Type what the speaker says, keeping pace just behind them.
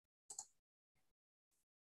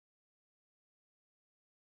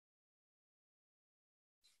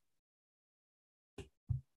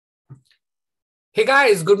Hey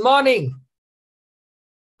guys, good morning.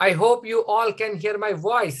 I hope you all can hear my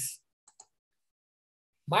voice.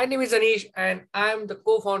 My name is Anish and I'm the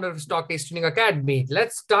co-founder of StockAce Trading Academy.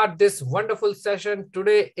 Let's start this wonderful session.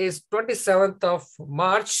 Today is 27th of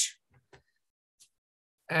March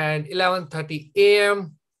and 11:30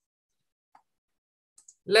 a.m.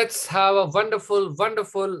 Let's have a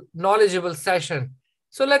wonderful, knowledgeable session.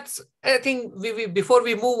 So I think before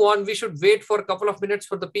we move on, we should wait for a couple of minutes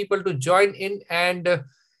for the people to join in and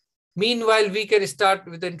meanwhile, we can start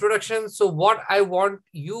with the introduction. So what I want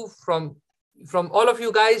you from all of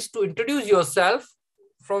you guys to introduce yourself,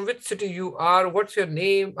 from which city you are, what's your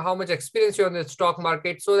name, how much experience you have in the stock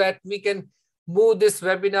market, so that we can move this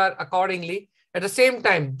webinar accordingly. At the same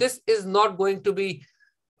time, this is not going to be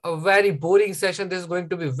a very boring session. This is going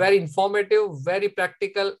to be very informative, very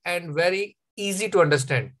practical, and very easy to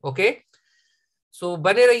understand. Okay. So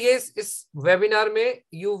बने रहिए इस webinar में.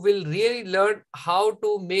 You will really learn how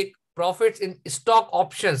to make profits in stock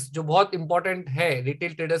options, जो बहुत important है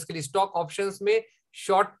retail traders के लिए. Stock options में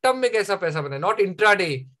शॉर्ट टर्म में कैसा पैसा बनाए, not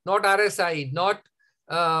intraday, not RSI, not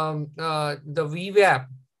the वीवैप.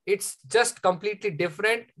 It's just completely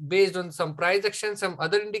different based on some price action, some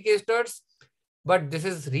other indicators, but this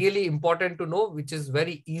is really important to know, which is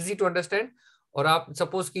very easy to understand. और आप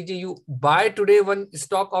suppose कीजिए you by today one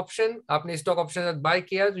stock option, आपने stock option buy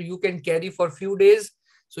किया, तो you can carry for few days.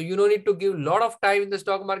 So you don't need to give a lot of time in the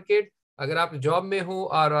stock market. अगर आप job में हो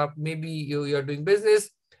और आप maybe you are doing business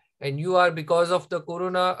and you are, because of the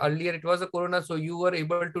corona, earlier it was a corona, so you were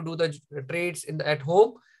able to do the trades at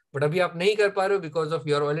home, but अभी आप नहीं कर पा रहे हो because of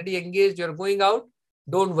you are already engaged, you are going out.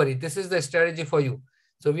 Don't worry, this is the strategy for you.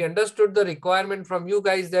 So we understood the requirement from you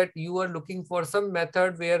guys that you are looking for some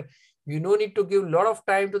method where you don't need to give a lot of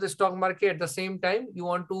time to the stock market. At the same time, you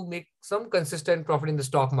want to make some consistent profit in the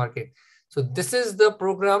stock market. So this is the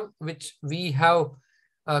program which we have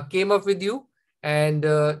came up with you, and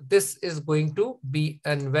this is going to be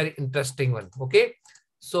a very interesting one. Okay,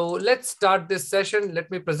 so let's start this session. Let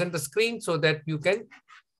me present the screen so that you can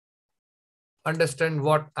understand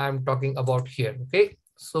what I'm talking about here. Okay,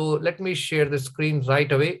 so let me share the screen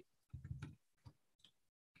right away.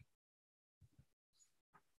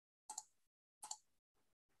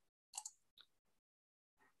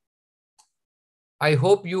 I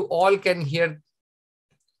hope you all can hear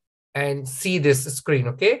and see this screen.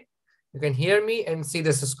 Okay, you can hear me and see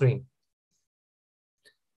this screen.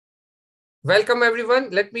 Welcome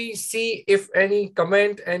everyone. Let me see if any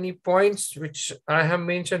comment, any points which I have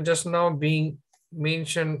mentioned just now being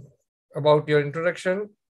mentioned about your introduction.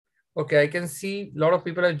 Okay, I can see a lot of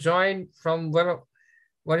people have joined. From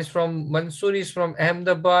one is from Mansoor, is from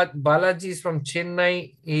Ahmedabad. Balaji is from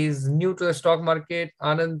Chennai. He is new to the stock market.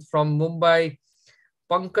 Anand from Mumbai.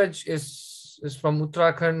 Pankaj is from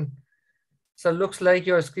Uttarakhand. So looks like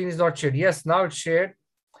your screen is not shared. Yes, now it's shared.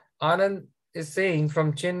 Anand is saying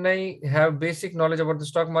from Chennai, have basic knowledge about the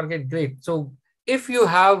stock market. Great. So if you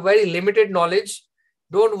have very limited knowledge,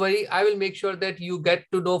 don't worry. I will make sure that you get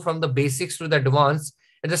to know from the basics to the advanced.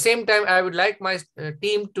 At the same time, I would like my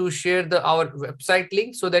team to share our website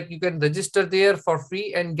link so that you can register there for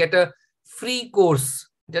free and get a free course.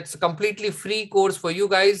 That's a completely free course for you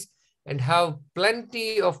guys, and have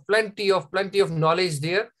plenty of knowledge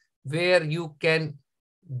there where you can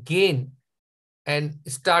gain and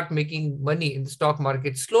start making money in the stock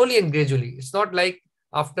market slowly and gradually. It's not like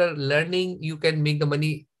after learning you can make the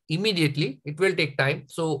money immediately. It will take time.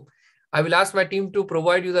 So I will ask my team to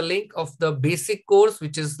provide you the link of the basic course,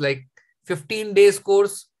 which is like 15 days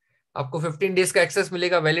course. आपको 15 days का access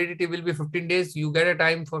मिलेगा. Validity will be 15 days. You get a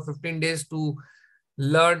time for 15 days to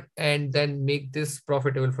learn and then make this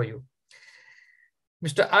profitable for you.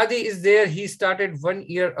 Mr. Adi is there. He started 1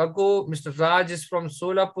 year ago. Mr. Raj is from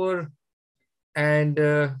Solapur. And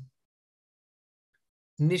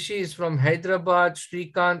Nishi is from Hyderabad.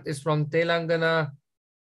 Shrikant is from Telangana.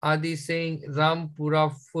 Adi saying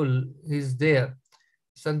Rampura full is there.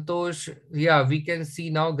 Santosh, yeah, we can see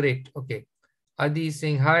now. Great. Okay. Adi is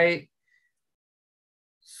saying hi.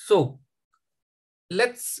 So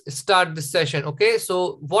let's start this session. Okay.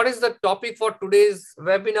 So what is the topic for today's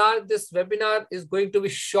webinar? This webinar is going to be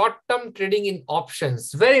short-term trading in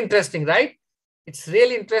options. Very interesting, right? It's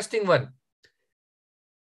really interesting one.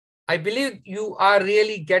 I believe you are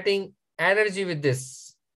really getting energy with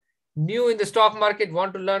this. New in the stock market,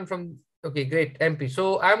 want to learn from, okay, great, MP.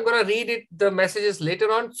 So I'm going to read the messages later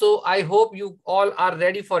on. So I hope you all are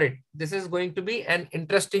ready for it. This is going to be an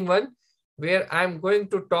interesting one where I'm going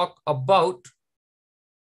to talk about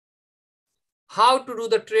how to do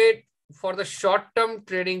the trade for the short-term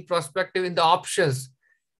trading perspective in the options.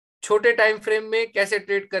 छोटे time frame में कैसे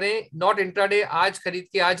trade करें, not intraday, आज खरीद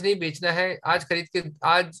के आज नहीं बेचना है, आज खरीद के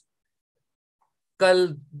आज, कल,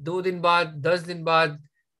 2 दिन बाद, 10 दिन बाद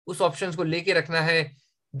उस ऑप्शंस को लेके रखना है.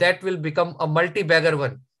 That will become a multi bagger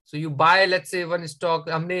one. So you bye let's say one stock.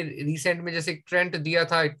 हमने रिसेंट में जैसे ट्रेंड दिया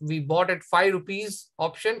था, we bought at 5 rupees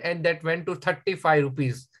option and that went to 35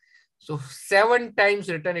 rupees. So 7 times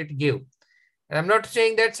return it gave. And I'm not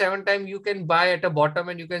saying that 7 times you can buy at a bottom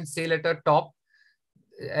and you can sell at a top.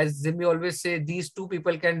 As Zimmy always say, these two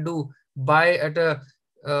people can do, buy at a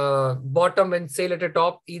bottom and sell at a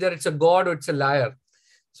top. Either it's a god or it's a liar.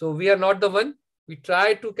 So we are not the one. We try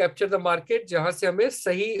to capture the market जहां से हमें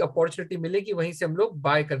सही opportunity मिलेगी, वहीं से हम लोग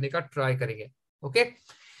bye करने का ट्राई करेंगे. ओके,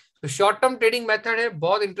 तो शॉर्ट टर्म ट्रेडिंग मेथड है,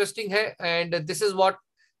 बहुत इंटरेस्टिंग है. And this is what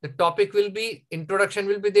the topic will be. Introduction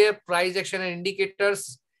will be there, price action and indicators.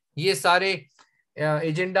 ये सारे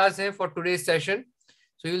agendas हैं for today's session.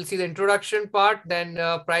 So you will see the introduction part, then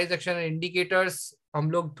price action and indicators हम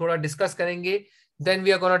लोग थोड़ा discuss करेंगे. Then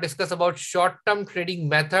we are going to discuss about short term trading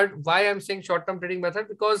method. Why I'm saying short term trading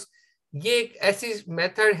method? Because ये एक ऐसी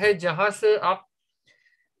method है जहां से आप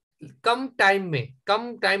कम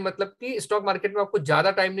टाइम मतलब कि स्टॉक मार्केट में आपको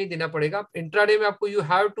ज्यादा टाइम नहीं देना पड़ेगा. इंट्राडे में आपको you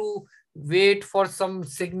have to wait for some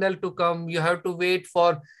signal to come, you have to wait for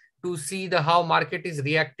to see the how market is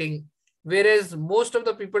reacting, whereas most of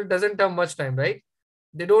the people doesn't have much time, right?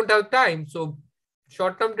 They don't have time. So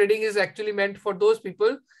short term trading is actually meant for those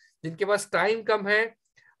people जिनके पास time कम है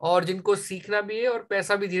और जिनको सीखना भी है और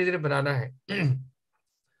पैसा भी धीरे धीरे बनाना है.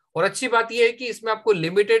 और अच्छी बात यह है कि इसमें आपको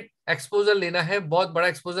लिमिटेड एक्सपोजर लेना है, बहुत बड़ा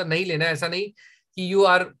एक्सपोजर नहीं लेना है. ऐसा नहीं कि you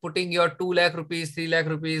are putting your 2 lakh rupees 3 lakh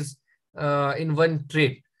rupees in one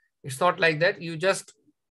trade. It's not like that. You just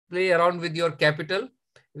play around with your capital,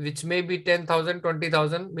 which may be 10,000,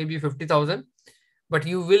 20,000, maybe 50,000, but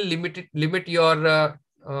you will limit your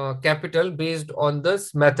capital based on this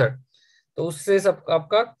method. तो उससे सब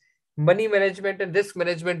आपका money management and risk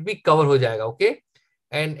management भी cover हो जाएगा. Okay,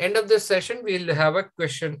 and end of this session we will have a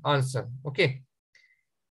question answer. Okay,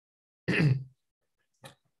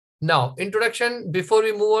 now introduction. Before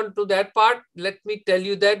we move on to that part, let me tell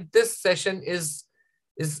you that this session is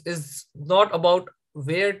not about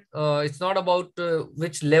where it's not about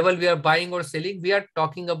which level we are buying or selling. We are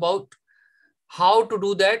talking about how to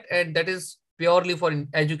do that, and that is purely for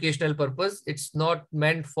educational purpose. It's not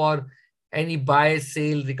meant for any buy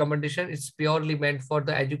sale recommendation. It's purely meant for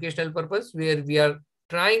the educational purpose, where we are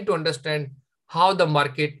trying to understand how the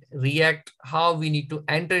market react, how we need to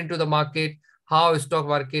enter into the market, how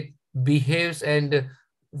stock market behaves, and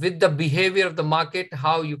with the behavior of the market,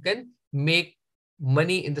 how you can make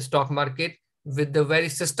money in the stock market with the very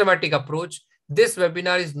systematic approach. This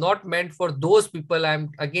webinar is not meant for those people. I'm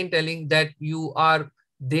again telling that you are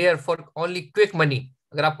there for only quick money.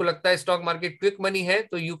 अगर आपको लगता है stock market quick money है,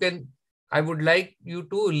 तो you can, I would like you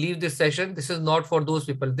to leave this session. This is not for those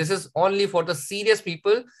people. This is only for the serious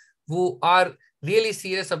people who are really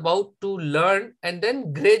serious about to learn and then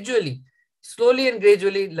gradually, slowly and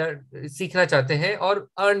gradually सीखना चाहते हैं और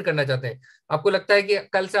earn करना चाहते हैं. आपको लगता है कि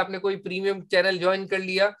कल से आपने कोई प्रीमियम चैनल ज्वाइन कर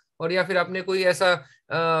लिया और या फिर आपने कोई ऐसा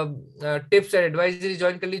टिप्स एंड एडवाइजरी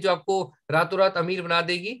ज्वाइन कर ली जो आपको रातों रात अमीर बना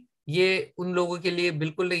देगी. ये उन लोगों के लिए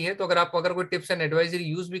बिल्कुल नहीं है. तो अगर कोई टिप्स एंड एडवाइजरी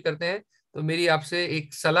यूज भी करते हैं, तो मेरी आपसे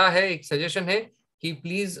एक सलाह है, एक सजेशन है कि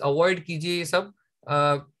प्लीज अवॉइड कीजिए ये सब.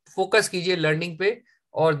 फोकस कीजिए लर्निंग पे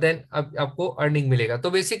और देन आपको अर्निंग मिलेगा.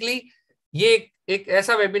 तो बेसिकली ये एक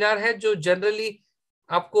ऐसा वेबिनार है जो जनरली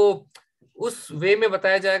आपको उस वे में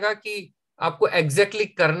बताया जाएगा कि आपको एग्जैक्टली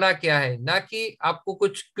करना क्या है, ना कि आपको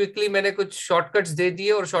कुछ क्विकली मैंने कुछ शॉर्टकट्स दे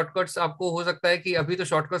दिए और शॉर्टकट्स आपको हो सकता है कि अभी तो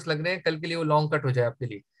शॉर्टकट्स लग रहे हैं, कल के लिए वो लॉन्ग कट हो जाए आपके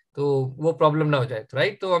लिए, तो वो प्रॉब्लम ना हो जाए.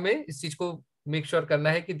 राइट, तो हमें इस चीज को मेक श्योर करना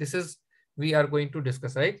है कि this is we are going to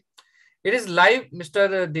discuss. Right, it is live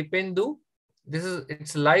mister Dipendu. This is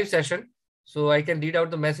it's live session, so I can read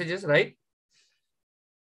out the messages, right?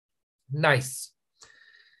 Nice.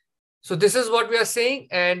 So this is what we are saying,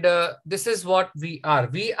 and this is what we are.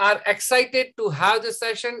 We are excited to have this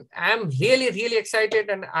session. I am really excited,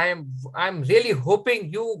 and I'm really hoping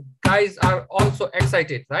you guys are also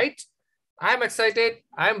excited, right? I am excited.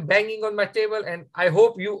 I am banging on my table, and I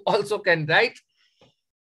hope you also can, right?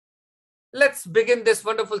 Let's begin this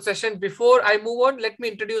wonderful session. Before I move on, let me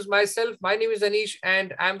introduce myself. My name is Anish,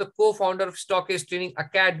 and I'm the co-founder of StockAce Training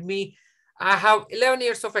Academy. I have 11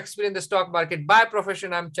 years of experience in the stock market. By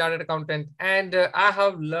profession, I'm chartered accountant, and I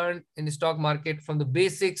have learned in the stock market from the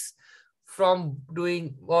basics, from doing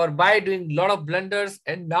or by doing a lot of blunders.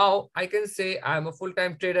 And now I can say I'm a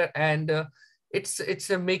full-time trader, and it's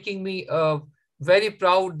making me very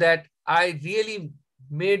proud that I really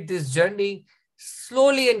made this journey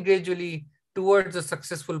slowly and gradually towards a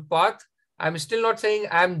successful path. I'm still not saying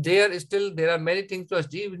I'm there. Still, there are many things to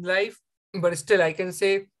achieve in life, but still I can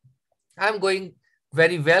say I'm going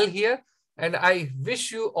very well here. And I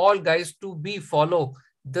wish you all guys to follow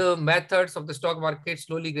the methods of the stock market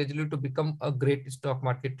slowly, gradually to become a great stock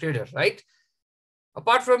market trader, right?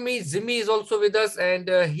 Apart from me, Zimmy is also with us, and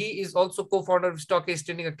he is also co-founder of StockAce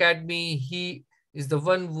Trading Academy. He is the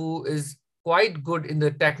one who is quite good in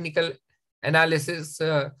the technical analysis.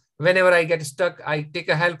 Whenever I get stuck, I take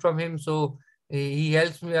a help from him. So he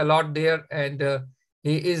helps me a lot there, and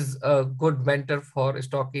he is a good mentor for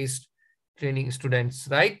StockAce training students,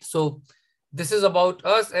 right? So this is about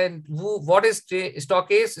us. And what is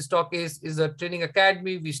StockAce? StockAce is a training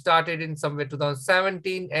academy. We started in somewhere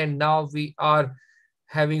 2017, and now we are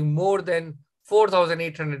having more than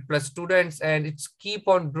 4,800 plus students, and it's keep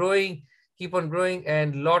on growing,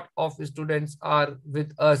 and lot of students are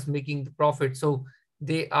with us making the profit. So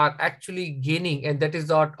they are actually gaining, and that is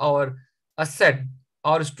not our asset.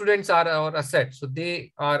 Our students are our asset. So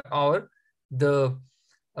they are the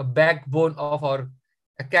backbone of our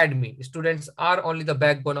academy. Students are only the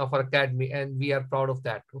backbone of our academy, and we are proud of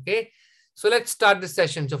that. Okay, so let's start this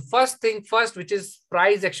session. So first thing first, which is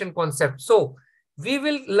price action concept. So we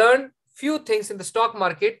will learn few things in the stock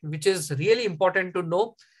market, which is really important to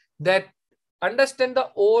know, that understand the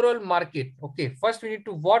overall market. Okay, first we need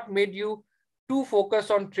to, what made you to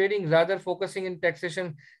focus on trading rather focusing in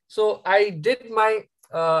taxation? So I did my,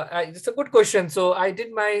 it's a good question. So I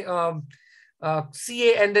did my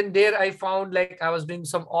CA, and then there I found like I was doing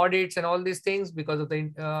some audits and all these things because of the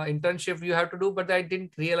internship you have to do, but I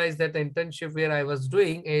didn't realize that the internship where I was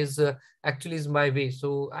doing is actually is my way.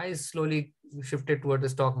 So I slowly shifted toward the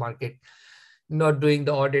stock market, not doing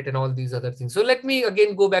the audit and all these other things. So let me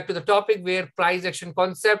again go back to the topic, where price action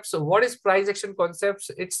concepts. So what is price action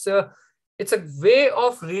concepts? It's a way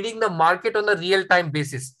of reading the market on a real time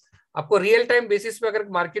basis. आपको real time basis पे अगर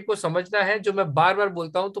market को समझना है, जो मैं बार बार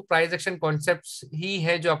बोलता हूं, तो प्राइस एक्शन कॉन्सेप्ट्स ही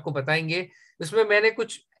है जो आपको बताएंगे. इसमें मैंने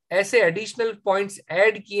कुछ ऐसे एडिशनल पॉइंट्स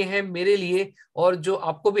ऐड किए हैं मेरे लिए, और जो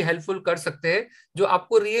आपको भी हेल्पफुल कर सकते हैं, जो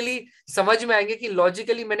आपको रियली समझ में आएंगे कि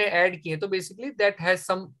लॉजिकली मैंने ऐड किए. तो basically that has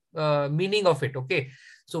some meaning of it. Okay,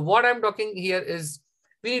 so what I am talking here is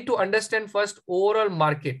we need to understand first overall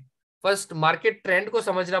market. First market trend को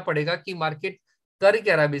समझना पड़ेगा कि मार्केट कर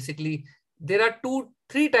क्या रहा है. Basically there are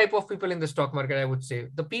three type of people in the stock market, I would say.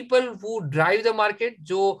 The people who drive the market,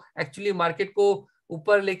 जो actually market को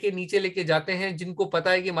ऊपर लेके नीचे लेके जाते हैं, जिनको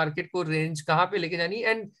पता है कि मार्केट को रेंज कहाँ पे लेके जानी,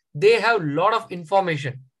 and they have lot of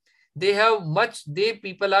information. They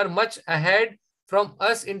people are much ahead from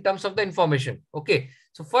us in terms of the information. Okay,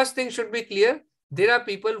 so first thing should be clear. There are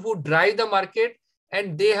people who drive the market,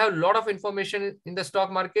 and they have lot of information in the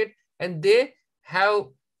stock market, and they have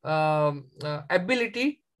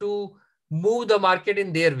ability to move the market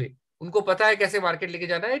in their way. उनको पता है कैसे market लेके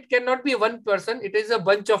जाना है. It cannot be one person, it is a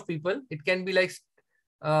bunch of people. It can be like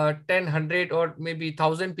 10, 100 or maybe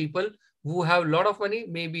 1,000 people who have a lot of money,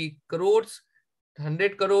 maybe crores,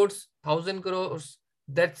 100 crores, 1,000 crores.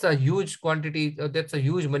 That's a huge quantity. That's a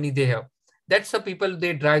huge money they have. That's the people,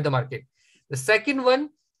 they drive the market. The second one,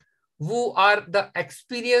 who are the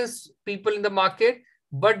experienced people in the market,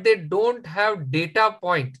 but they don't have data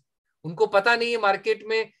point. उनको पता नहीं है market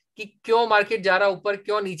में कि क्यों market जा रहा है ऊपर,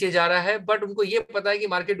 क्यों नीचे जा रहा है, बट उनको ये पता है कि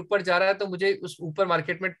मार्केट ऊपर जा रहा है तो मुझे उस ऊपर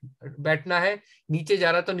मार्केट में बैठना है, नीचे जा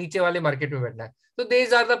रहा है तो नीचे वाले मार्केट में बैठना है. So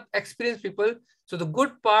these are the experienced people. So the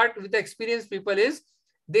good part with the experienced people is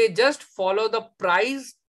they just follow the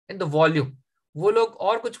price and the volume. वो लोग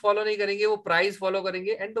और कुछ फॉलो नहीं करेंगे, वो प्राइस फॉलो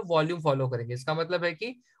करेंगे एंड द वॉल्यूम फॉलो करेंगे. इसका मतलब है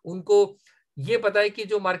कि उनको ये पता है कि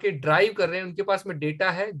जो मार्केट ड्राइव कर रहे हैं उनके पास में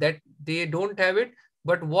डेटा है, that they don't have it.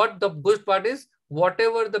 But what the good part is,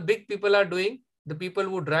 whatever the big people are doing, the people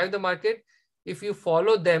who drive the market, if you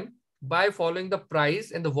follow them by following the price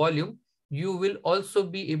and the volume, you will also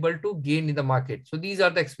be able to gain in the market. So these are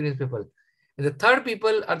the experienced people. And the third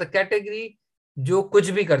people are the category जो कुछ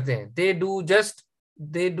भी करते हैं.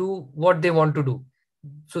 They do what they want to do.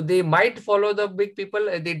 So they might follow the big people,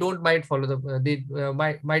 they don't might follow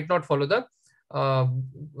might not follow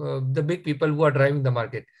the big people who are driving the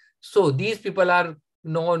market. So these people are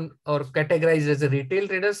known or categorized as a retail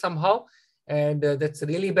traders somehow, and that's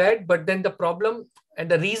really bad. But then the problem, and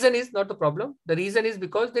the reason is not the problem, the reason is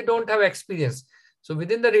because they don't have experience. So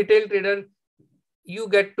within the retail trader, you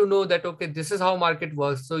get to know that, okay, this is how market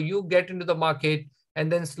works. So you get into the market,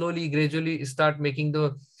 and then slowly, gradually start making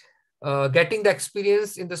the getting the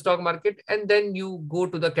experience in the stock market, and then you go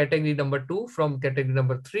to the category number 2 from category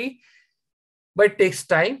number 3. But it takes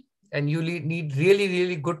time. And you need really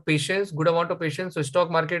really good patience, good amount of patience. तो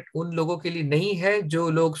stock market उन लोगों के लिए नहीं है जो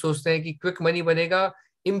लोग सोचते हैं कि क्विक मनी बनेगा.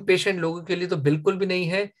 इम्पेशेंट लोगों के लिए तो बिल्कुल भी नहीं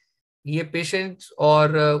है ये पेशेंस.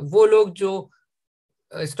 और वो लोग जो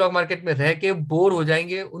स्टॉक मार्केट में रह के बोर हो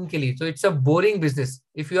जाएंगे उनके लिए. तो it's a boring business.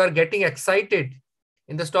 If you are getting excited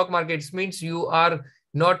in the stock market, it means you are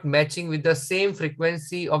not matching with the same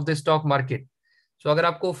frequency of the stock market. So अगर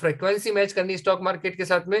आपको फ्रीक्वेंसी मैच करनी है stock market के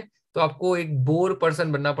साथ में, तो आपको एक बोर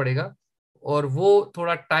पर्सन बनना पड़ेगा, और वो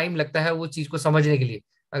थोड़ा टाइम लगता है वो चीज को समझने के लिए.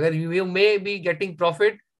 अगर you may be getting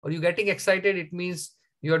profit or you getting excited, it means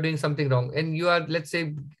you are doing something wrong. And you are, let's say,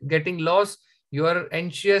 getting loss, you are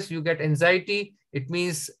anxious, you get anxiety, it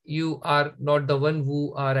means you are not the one who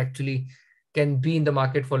are actually can be in the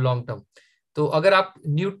market for long term. तो अगर आप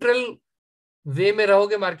neutral वे में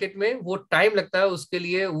रहोगे market में, वो time लगता है उसके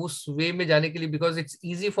लिए, उस वे में जाने के लिए, because it's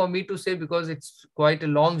easy for me to से, because it's quite a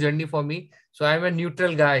long journey for me. So I am a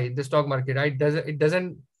neutral guy in the stock market. It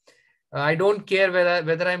doesn't I don't care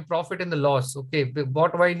whether I'm profit in the loss. Okay,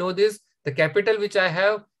 what I know this, the capital which I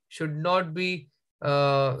have should not be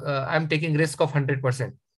I'm taking risk of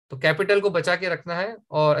 100%. तो capital को बचा के रखना है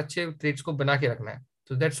और अच्छे trades को बना के रखना है.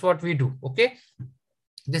 So that's what we do. Okay,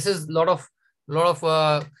 this is lot of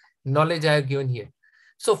knowledge I have given here.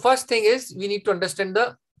 So first thing is we need to understand the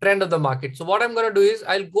trend of the market. So what I'm going to do is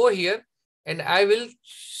I'll go here and I will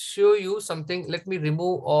show you something. Let me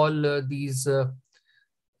remove all these.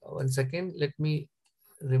 One second. Let me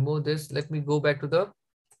remove this. Let me go back to the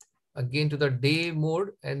again to the day mode,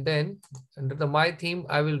 and then under the my theme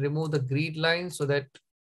I will remove the grid line so that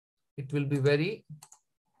it will be very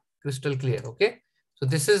crystal clear. Okay. So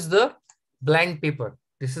this is the blank paper.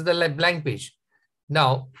 This is the blank page.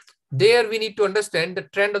 Now, there we need to understand the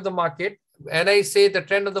trend of the market. And I say the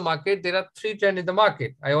trend of the market, there are three trends in the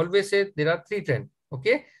market. I always say there are three trends.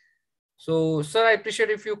 Okay. So, sir, I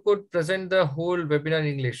appreciate if you could present the whole webinar in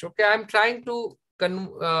English. Okay. I'm trying to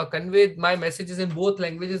convey my messages in both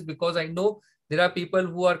languages, because I know there are people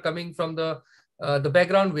who are coming from the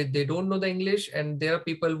background with they don't know the English, and there are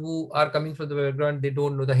people who are coming from the background they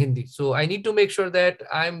don't know the Hindi. So I need to make sure that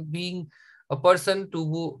I'm being a person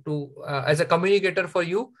as a communicator for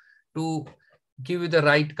you, to give you the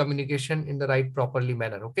right communication in the right properly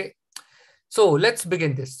manner. Okay. So let's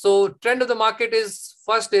begin this. So trend of the market is,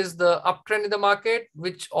 first is the uptrend in the market,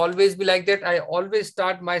 which always be like that. I always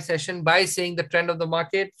start my session by saying the trend of the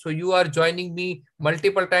market. So you are joining me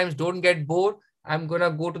multiple times. Don't get bored. I'm going to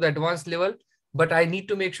go to the advanced level, but I need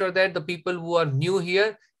to make sure that the people who are new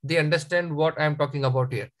here, they understand what I'm talking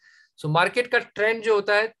about here. So market का trend जो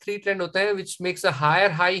होता है, three trend होता है, which makes a higher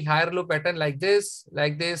high, higher low pattern like this,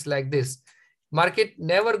 like this, like this. Market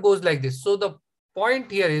never goes like this. So the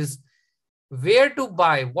point here is where to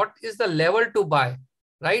buy, what is the level to buy,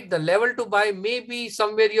 right? The level to buy may be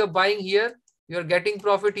somewhere you're buying here, you're getting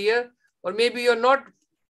profit here, or maybe you're not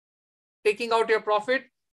taking out your profit,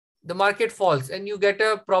 the market falls and you get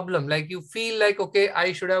a problem. Like you feel like, okay,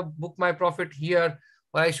 I should have booked my profit here,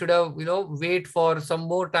 or I should have, wait for some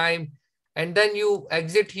more time. And then you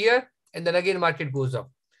exit here and then again market goes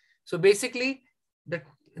up. So basically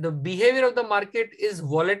the behavior of the market is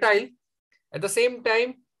volatile. At the same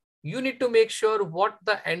time, you need to make sure what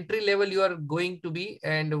the entry level you are going to be,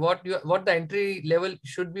 and what the entry level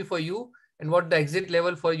should be for you, and what the exit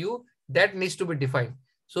level for you, that needs to be defined.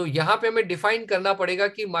 So यहाँ पे हमें define करना पड़ेगा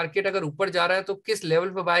कि market अगर ऊपर जा रहा है तो किस लेवल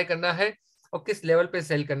पे बाय करना है और किस लेवल पे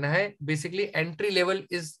सेल करना है. Basically entry level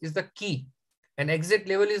is the key and exit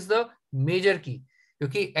level is the major की.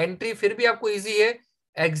 क्योंकि एंट्री फिर भी आपको इजी है,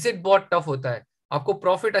 एग्जिट बहुत टफ होता है. आपको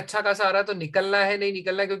प्रॉफिट अच्छा खासा आ रहा है तो निकलना है, नहीं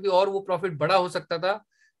निकलना है, क्योंकि और वो प्रॉफिट बड़ा हो सकता था,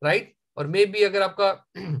 राइट. और मे बी अगर आपका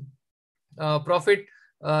प्रॉफिट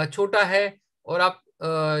छोटा है और आप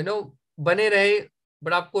बने रहे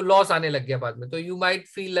बट आपको लॉस आने लग गया बाद में, तो you might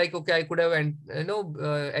feel like okay I could have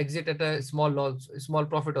exit at a small loss, small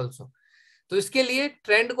profit also. तो इसके लिए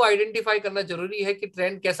ट्रेंड को आइडेंटिफाई करना जरूरी है कि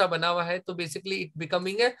ट्रेंड कैसा बना हुआ है. तो बेसिकली इट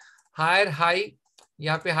बिकमिंग है हायर हाई,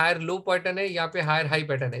 यहाँ पे हायर लो पैटर्न है, यहाँ पे हायर हाई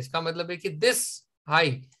पैटर्न है. इसका मतलब है कि this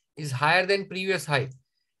high is higher than previous high,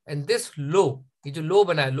 and this low, ये जो लो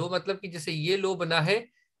बना है, लो मतलब कि जैसे ये लो बना है,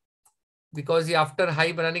 बिकॉज ये आफ्टर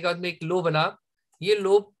हाई बनाने के बाद में एक लो बना, ये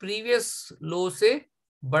लो प्रीवियस लो से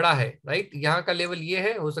बड़ा है, राइट. यहाँ का लेवल ये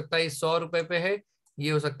है, हो सकता है 100 रुपए पे है,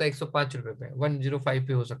 ये हो सकता है 105 रुपए पे, 105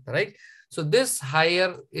 पे हो सकता है, right. So this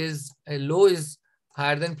higher is low is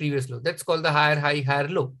higher than previous low, that's called the higher high higher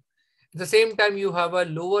low. At the same time, you have a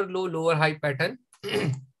lower low, lower high pattern.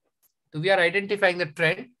 So we are identifying the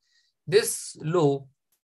trend. This low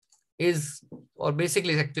is, or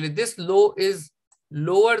basically actually this low is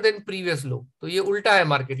lower than previous low. तो ये उल्टा है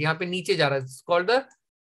market, यहाँ पे नीचे जा रहा है. It's called the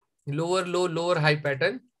lower low, lower high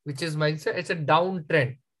pattern, which is mindset. It's a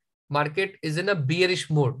downtrend. Market is in a bearish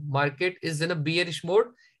mode. Market is in a bearish mode,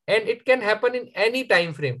 and it can happen in any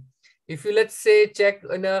time frame. If you, let's say, check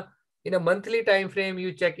in a monthly time frame,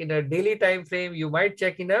 you check in a daily time frame, you might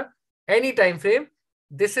check in a any time frame.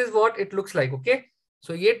 This is what it looks like. Okay,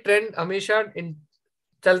 so ये trend हमेशा in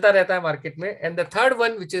चलता रहता है market में. And the third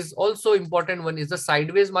one which is also important one is the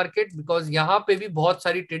sideways market, because यहाँ पे भी बहुत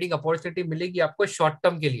सारी ट्रेडिंग अपॉर्चुनिटी मिलेगी आपको शॉर्ट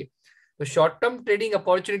टर्म के लिए. तो शॉर्ट टर्म ट्रेडिंग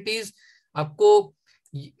अपॉर्चुनिटीज आपको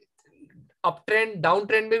अप ट्रेंड डाउन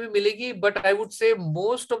ट्रेंड में भी मिलेगी, but I would say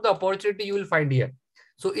most of the opportunity you will find here.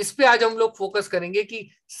 सो इस पे आज हम लोग फोकस करेंगे कि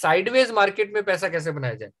साइडवेज मार्केट में पैसा कैसे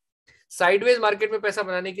बनाया जाए. साइडवेज मार्केट में पैसा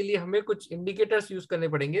बनाने के लिए हमें कुछ इंडिकेटर्स यूज करने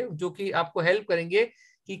पड़ेंगे जो कि आपको हेल्प करेंगे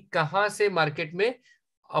कि कहां से मार्केट में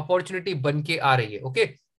अपॉर्चुनिटी बन के आ रही है. Okay,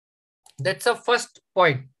 that's a first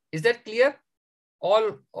point. Is that clear? All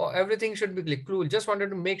everything should be clear. Cool. Just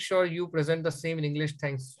wanted to make sure you present the same in English.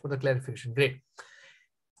 Thanks for the clarification. Great.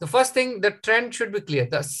 The first thing, the trend should be clear.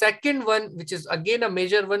 The second one, which is again a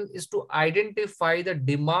major one, is to identify the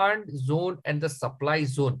demand zone and the supply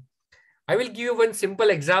zone. I will give you one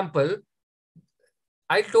simple example.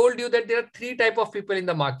 I told you that there are three type of people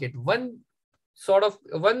in the market. One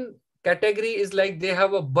category is like they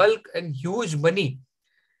have a bulk and huge money.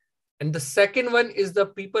 And the second one is the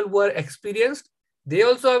people who are experienced. They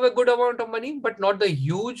also have a good amount of money, but not the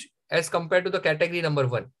huge as compared to the category number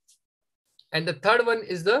one. And the third one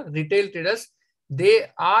is the retail traders. They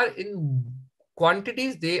are in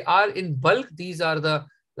quantities. They are in bulk. These are the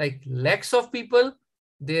like lakhs of people.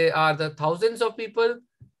 They are the thousands of people.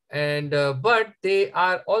 And but they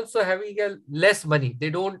are also having a less money.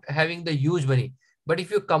 They don't having the huge money. But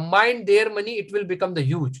if you combine their money, it will become the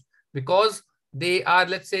huge, because they are,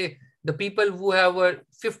 let's say, the people who have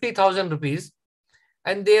 50,000 rupees,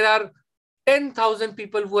 and there are 10,000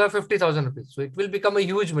 people who have 50,000 rupees. So it will become a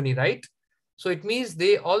huge money, right? So it means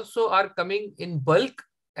they also are coming in bulk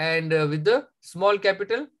and with the small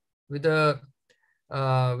capital, with a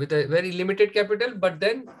very limited capital. But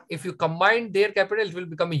then if you combine their capital, it will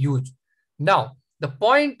become a huge. Now, the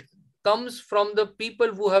point comes from the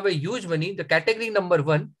people who have a huge money, the category number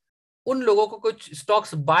one. उन लोगों को कुछ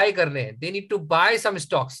stocks buy करने हैं. They need to buy some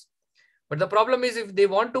stocks. But the problem is, if they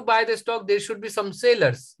want to buy the stock, there should be some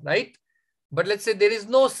sellers, right? But let's say there is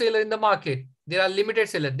no seller in the market. There are limited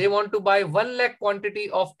sellers. They want to buy 1 lakh quantity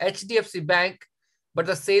of HDFC Bank, but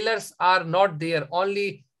the sellers are not there.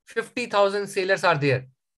 Only 50,000 sellers are there.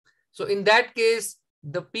 So in that case,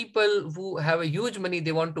 the people who have a huge money,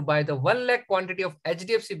 they want to buy the 1 lakh quantity of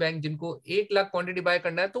HDFC Bank, जिनको 1 lakh quantity buy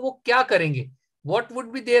करना है, तो वो क्या करेंगे? What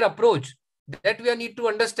would be their approach? That we need to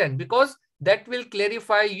understand, because that will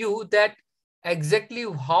clarify you that exactly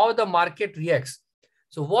how the market reacts.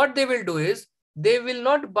 So what they will do is, they will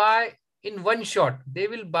not buy in one shot. They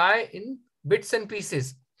will buy in bits and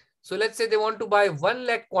pieces. So let's say they want to buy 1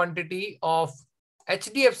 lakh quantity of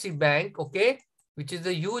HDFC Bank, okay, which is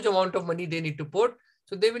a huge amount of money they need to put.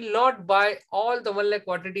 So they will not buy all the 1 lakh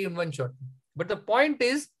quantity in one shot. But the point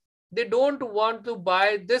is, they don't want to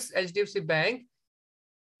buy this HDFC Bank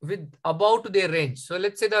with about their range. So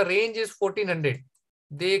let's say the range is 1400.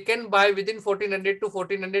 They can buy within 1400 to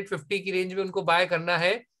 1450 की range में उनको buy करना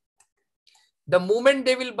है. The moment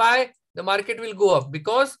they will buy, the market will go up,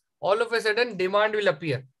 because all of a sudden demand will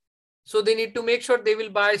appear. So they need to make sure they will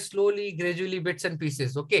buy slowly, gradually, bits and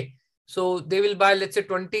pieces. Okay. So they will buy, let's say,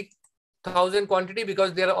 20,000 quantity,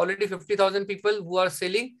 because there are already 50,000 people who are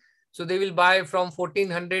selling. So they will buy from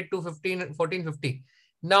 1400 to 1450.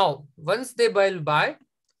 Now, once they will buy,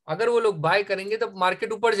 अगर वो लोग bye करेंगे तो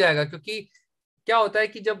market ऊपर जाएगा, क्योंकि क्या होता है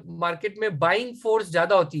कि जब मार्केट में बाइंग फोर्स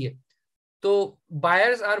ज्यादा होती है, तो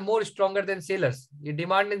buyers are more stronger than sellers. ये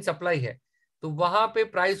डिमांड एंड सप्लाई है, तो वहां पे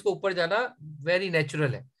प्राइस को ऊपर जाना वेरी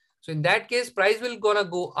नेचुरल है. सो in that case, price will gonna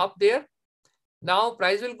go up there. Now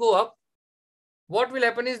price will go up. What will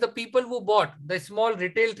happen is, the people who bought, the small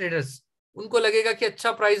retail traders, उनको लगेगा कि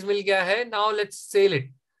अच्छा प्राइस मिल गया है, now let's cell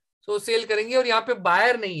it. So cell करेंगे. और यहाँ पे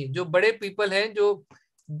बायर नहीं है, जो बड़े पीपल हैं, जो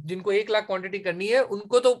जिनको 1 लाख क्वांटिटी करनी है,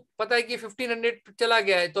 उनको तो पता है कि 1500 चला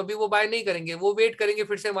गया है, तो अभी वो बाय नहीं करेंगे, वो वेट करेंगे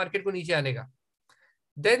फिर से मार्केट को नीचे आने का.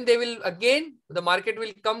 Then they will again, the market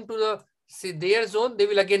will come to their zone, they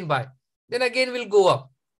will again bye, then again will go up,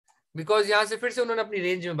 because यहां से फिर से उन्होंने अपनी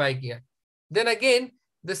रेंज में बाय किया. Then again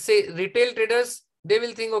the retail traders, they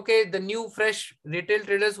will think okay, the new fresh retail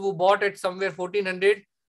traders who bought at somewhere 1400,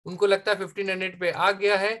 उनको लगता है 1500 पे आ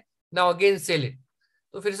गया है, नाउ अगेन सेल इट,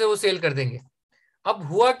 तो फिर से वो सेल कर देंगे. अब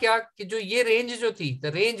हुआ क्या कि जो ये रेंज जो थी, the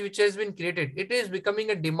range which has been created, it is becoming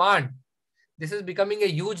a demand. This is becoming a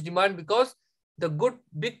huge demand, because the good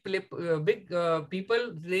big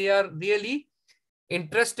people, they are really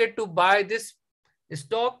interested to buy this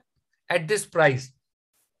stock at this price.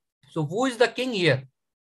 So who is the king here?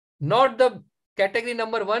 Not the category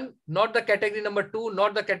number 1, not the category number 2,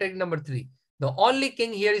 not the category number 3. The only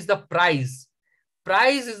king here is the price.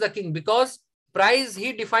 Price is the king because price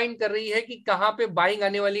he define कर रही है कि कहां पे buying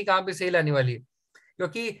आने वाली, कहां पे सेल आने वाली है.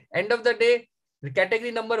 क्योंकि end of the day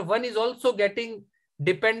category number 1 is also getting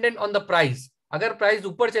dependent on the price. अगर प्राइस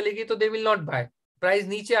ऊपर चलेगी तो they will not bye, price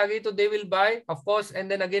नीचे आ गई तो they will buy of course, and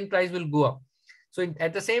then again price will go up. So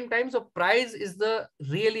at the same time, so price is the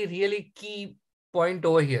really की point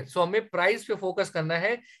over here. सो हमें price पे focus करना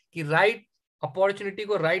है कि right opportunity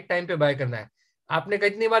को राइट टाइम पे bye करना है. आपने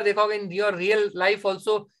कितनी बार देखा होगा in your real life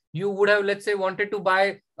also, you would have, let's say, wanted to buy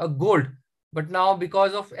a gold, but now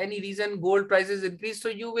because of any reason gold prices increase, so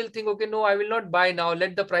you will think, okay, no, I will not buy now,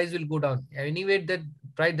 let the price will go down. Anyway, that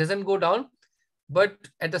price doesn't go down, but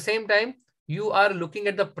at the same time you are looking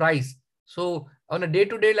at the price. So on a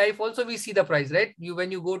day-to-day life also we see the price, right? You,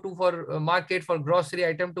 when you go to for market for grocery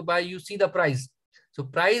item to buy, you see the price. So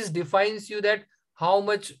price defines you that how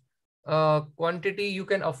much quantity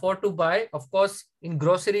you can afford to buy. Of course, in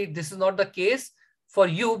grocery this is not the case for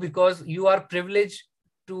you because you are privileged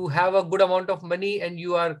to have a good amount of money, and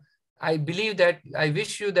you are, I believe that, I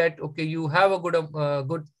wish you that, okay, you have a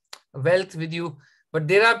good wealth with you, but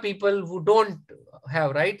there are people who don't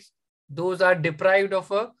have, right? Those are deprived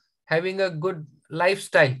of having a good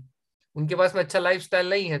lifestyle. उनके पास में अच्छा lifestyle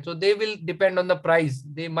नहीं है, so they will depend on the price.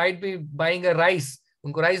 They might be buying a rice,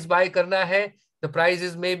 उनको rice buy करना है, the price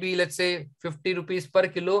is maybe, let's say, 50 rupees per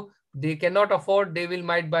kilo. They cannot afford, they will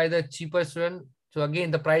might buy the cheapest one. So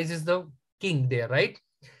again, the price is the king there, right?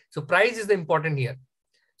 So price is the important here.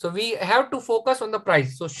 So we have to focus on the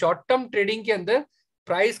price. So short term trading के अंदर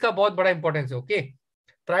price का बहुत बड़ा importance है. Okay,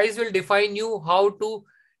 price will define you how to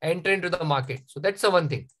enter into the market. So that's the one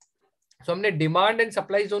thing. So हमने demand and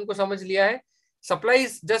supply zone को समझ लिया है. Supply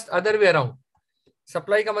is just other way around.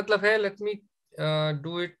 Supply का मतलब है, let me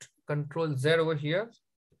do it, Control Z over here.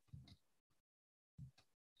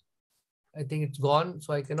 I think it's gone,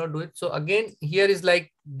 so I cannot do it. So again, here is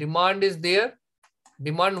like demand is there,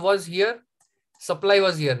 demand was here, supply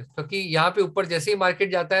was here. क्योंकि यहाँ पे ऊपर जैसे ही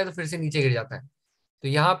market जाता है तो फिर से नीचे गिर जाता है. तो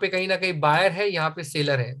यहाँ पे कहीं ना कहीं बायर है, यहाँ पे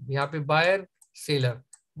सेलर है, यहाँ पे buyer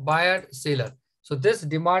seller. So this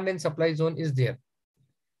demand and supply zone is there.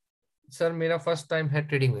 Sir मेरा फर्स्ट टाइम है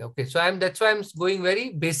ट्रेडिंग में. Okay, so that's why I'm going very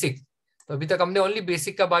basic. तो अभी तक हमने ओनली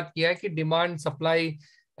बेसिक का बात किया है कि demand, supply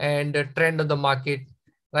and trend of the market,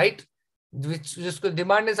 right? जिसको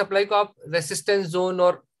डिमांड एंड सप्लाई को आप रेसिस्टेंस जोन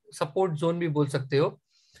और सपोर्ट जोन भी बोल सकते हो.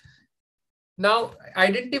 Now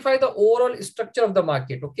identify the overall structure of the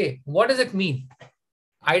market. Okay, what does it mean?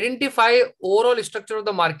 Identify overall structure of the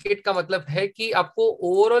market का मतलब है कि आपको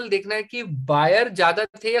ओवरऑल देखना है कि बायर ज्यादा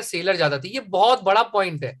थे या सेलर ज्यादा थे. ये बहुत बड़ा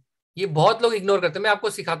पॉइंट है, ये बहुत लोग इग्नोर करते हैं. मैं आपको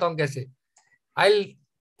सिखाता हूं कैसे. I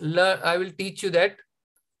will teach you that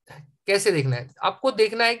कैसे देखना है. आपको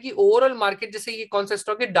देखना है कि ओवरऑल मार्केट, जैसे ये कौन सा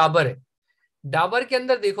स्टॉक है, डाबर है. डाबर के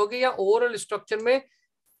अंदर देखोगे या ओवरऑल स्ट्रक्चर में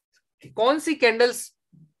कौन सी कैंडल्स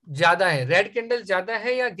ज्यादा है, रेड कैंडल ज्यादा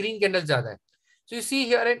है या ग्रीन कैंडल ज्यादा है. So you see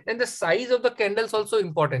here, and the size of the candles also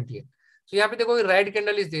important here. सो यहाँ पे देखोगे red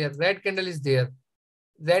candle is there, red candle is there,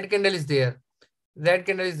 red candle is there, red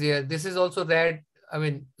candle is there. This is also red, I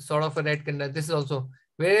mean sort of a red candle. This is also,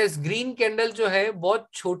 whereas green candle जो है बहुत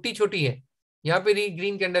छोटी छोटी है. यहाँ पे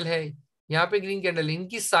green candle है, यहाँ पे ग्रीन कैंडल है,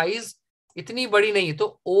 इनकी साइज इतनी बड़ी नहीं है. तो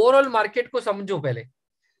ओवरऑल मार्केट को समझो पहले.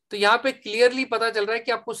 तो यहाँ पे क्लियरली पता चल रहा है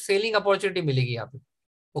कि आपको सेलिंग अपॉर्चुनिटी मिलेगी यहाँ पे.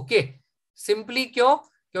 ओके, सिंपली क्यों?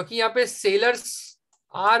 क्योंकि यहाँ पे sellers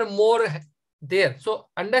are more there. So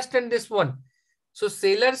understand this one. So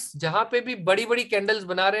sellers जहां पे भी बड़ी बड़ी कैंडल्स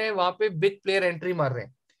बना रहे हैं, वहां पे बिग प्लेयर एंट्री मार रहे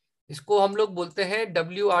हैं. इसको हम लोग बोलते हैं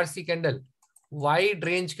WRC candle, wide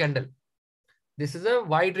range candle. This is a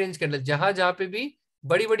wide range candle. जहां जहां पे भी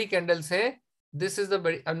बड़ी बड़ी कैंडल्स हैं, this is the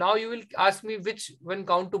very, now you will ask me which one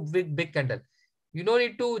count to big candle. You don't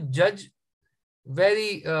need to judge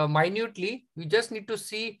very minutely. You just need to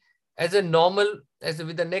see as a normal, as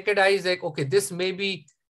with the naked eye, is like, okay, this may be,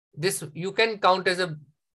 this you can count as a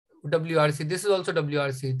WRC. This is also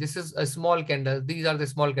WRC. This is a small candle. These are the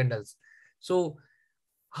small candles. So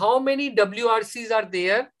how many WRCs are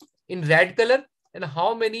there in red color and how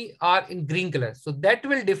many are in green color? So that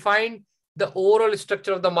will define the overall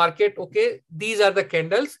structure of the market. Okay, these are the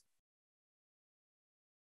candles.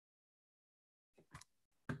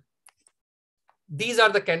 These are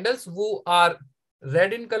the candles who are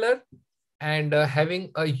red in color and having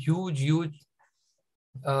a huge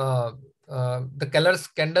the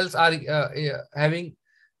candles are having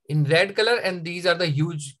in red color, and these are the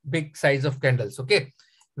huge big size of candles. Okay,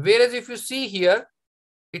 whereas if you see here,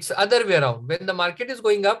 it's other way around. When the market is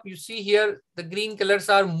going up, you see here the green colors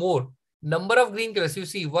are more. Number of green colors, you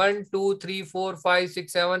see 1 2 3 4 5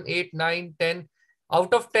 6 7 8 9 10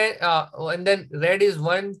 out of 10, and then red is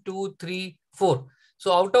 1 2 3 4.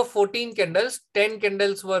 So out of 14 candles, 10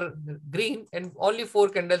 candles were green and only 4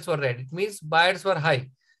 candles were red. It means buyers were high,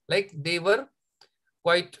 like they were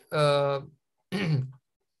quite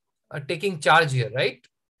taking charge here, right?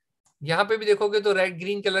 यहाँ पे भी देखोगे तो red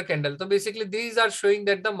green colour candle. तो basically these are showing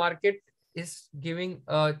that the market is giving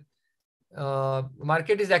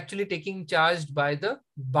market is actually taking charge by the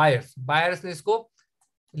buyers. Buyers ने इसको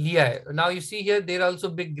लिया है. Now you see here there also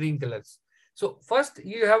big green colours. So first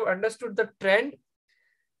you have understood the trend.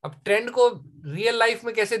 अब trend को real life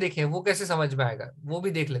में कैसे देखें, वो कैसे समझ में आएगा, वो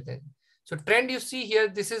भी देख लेते हैं. सो trend you see here,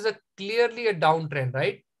 this is a clearly a down trend,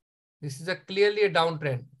 right? This is a clearly a down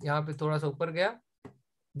trend. यहाँ पे थोड़ा सा ऊपर गया,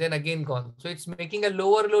 then again gone. So it's making a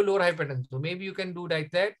lower low, lower high pattern. So maybe you can do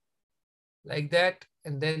like that,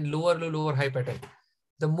 and then lower low, lower high pattern.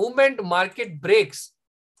 The moment market breaks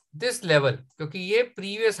this level, क्योंकि ये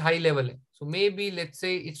previous high level है, so maybe let's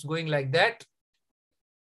say it's going like that,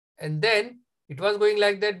 and then it was going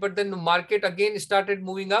like that, but then the market again started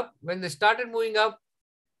moving up. When they started moving up,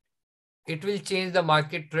 it will change the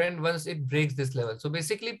market trend once it breaks this level. So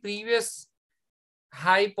basically previous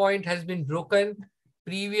high point has been broken,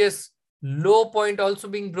 previous low point also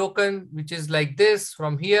being broken, which is like this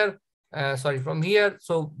from here, from here.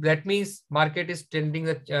 So that means market is changing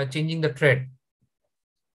the trend,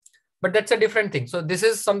 but that's a different thing. So this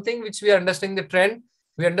is something which we are understanding the trend.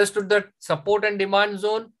 We understood the support and demand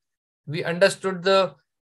zone. We understood the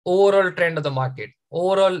overall trend of the market,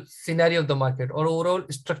 overall scenario of the market, or overall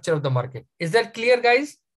structure of the market. Is that clear,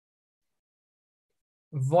 guys?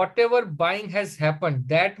 Whatever buying has happened,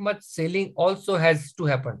 that much selling also has to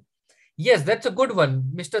happen. Yes, that's a good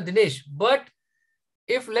one, Mr. Dinesh. But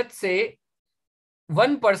if let's say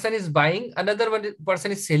one person is buying, another one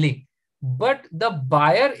person is selling, but the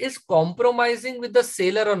buyer is compromising with the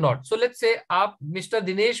seller or not. So let's say Mr.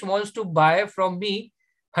 Dinesh wants to buy from me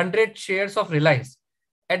 100 shares of Reliance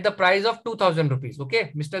at the price of 2,000 rupees.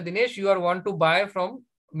 Okay, Mr. Dinesh, you want to buy from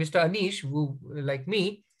Mr. Anish, who like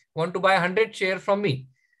me want to buy 100 share from me.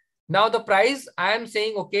 Now the price I am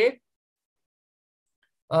saying, okay,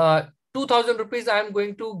 2,000 rupees I am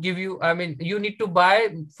going to give you. I mean, you need to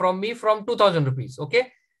buy from me from 2,000 rupees.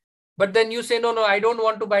 Okay. But then you say, no, I don't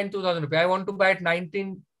want to buy in 2,000 rupees. I want to buy at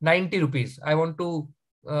 1990 rupees. I want to,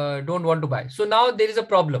 don't want to buy. So now there is a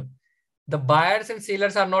problem. The buyers and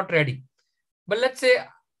sellers are not ready. But let's say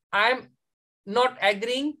I am not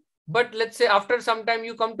agreeing, but let's say after some time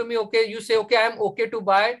you come to me, okay, you say, okay, I am okay to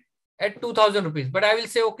buy at 2,000 rupees, but I will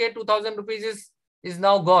say, okay, 2,000 rupees is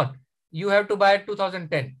now gone. You have to buy at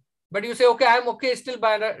 2010. But you say, okay, I'm okay, still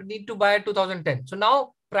need to buy at 2010. So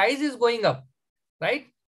now price is going up, right?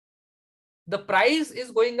 The price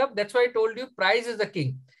is going up. That's why I told you price is the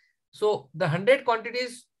king. So the 100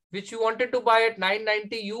 quantities which you wanted to buy at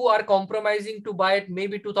 990, you are compromising to buy at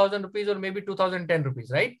maybe 2,000 rupees or maybe 2010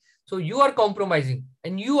 rupees, right? So you are compromising,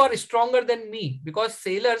 and you are stronger than me, because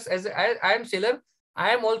sellers, as I am seller, I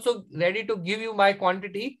am also ready to give you my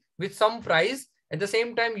quantity with some price. At the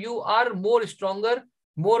same time, you are more stronger,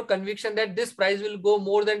 more conviction that this price will go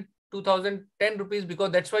more than 2010 rupees,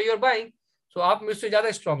 because that's why you're buying. So aap mujhse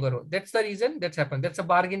zyada stronger ho. That's the reason that's happened. That's a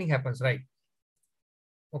bargaining happens, right?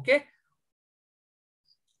 Okay.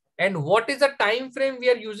 And what is the time frame we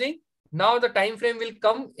are using? Now the time frame will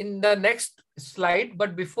come in the next slide.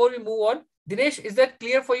 But before we move on, Dinesh, is that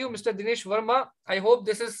clear for you, Mr. Dinesh Verma? I hope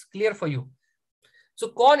this is clear for you. So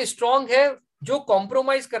कौन strong है? जो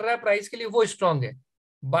compromise कर रहा है price के लिए वो strong है.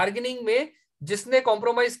 बार्गेनिंग में जिसने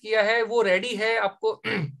कॉम्प्रोमाइज किया है वो रेडी है आपको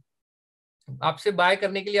आपसे बाय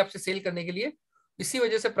करने के लिए, आपसे सेल करने के लिए. इसी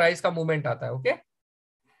वजह से प्राइस का मूवमेंट आता है. ओके,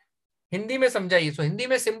 हिंदी में समझाइए. सो हिंदी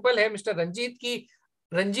में सिंपल है मिस्टर रंजीत की,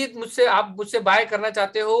 रंजीत आप मुझसे बाय करना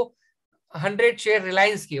चाहते हो 100 शेयर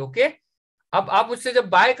रिलायंस की. ओके, अब आप मुझसे जब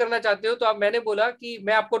बाय करना चाहते हो तो आप, मैंने बोला कि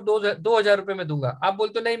मैं आपको 2,000 रुपए में दूंगा. आप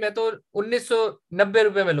बोलते हो नहीं, मैं तो 1,990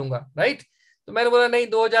 रुपए में लूंगा, राइट? तो मैंने बोला नहीं,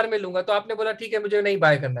 2,000 में लूंगा. तो आपने बोला ठीक है, मुझे नहीं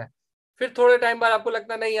बाय करना है. फिर थोड़े टाइम बाद आपको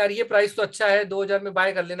लगता नहीं यार, ये प्राइस तो अच्छा है, 2,000 में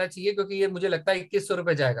बाय कर लेना चाहिए, क्योंकि ये मुझे लगता है 2,100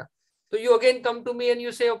 रुपए जाएगा. तो you again come to me and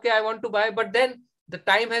you से okay, I want to bye, but then the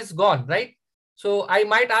time has gone, right? So I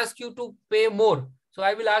might ask you to पे मोर. सो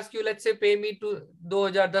I will ask you, let's say पे मी to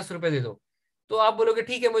 2,010 रुपए दे दो. तो आप बोलोगे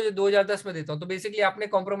ठीक है, मुझे 2,010 में देता हूँ. तो बेसिकली आपने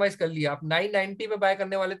कॉम्प्रोमाइज कर लिया. आप 990 में बाय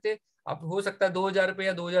करने वाले थे, आप हो सकता है 2,000 रुपए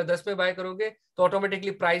या 2,010 में बाय करोगे, तो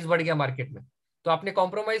ऑटोमेटिकली प्राइस बढ़ गया मार्केट में. तो आपने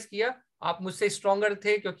कॉम्प्रोमाइज किया, आप मुझसे स्ट्रॉन्गर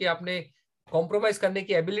थे क्योंकि आपने कॉम्प्रोमाइज करने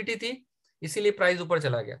की एबिलिटी थी, इसीलिए प्राइस ऊपर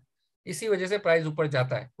चला गया, इसी वजह से प्राइस ऊपर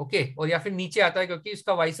जाता है। ओके, और या फिर नीचे आता है क्योंकि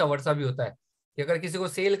इसका वाइस वर्सा भी होता है कि अगर किसी को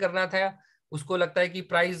सेल करना था, उसको लगता है कि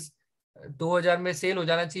प्राइस 2000 में सेल हो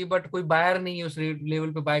जाना चाहिए, बट कोई बायर नहीं है उस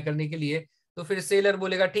लेवल पे बाय करने के लिए, तो फिर सेलर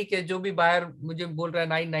बोलेगा ठीक है, जो भी बायर मुझे बोल रहा है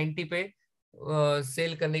 990 पे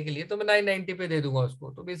सेल करने के लिए, तो मैं 990 पे दे दूंगा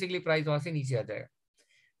उसको, तो बेसिकली प्राइस वहां से नीचे आ जाएगा।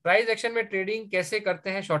 प्राइस एक्शन में ट्रेडिंग कैसे करते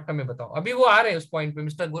हैं शॉर्ट टर्म में बताओ। अभी वो आ रहे हैं उस पॉइंट पे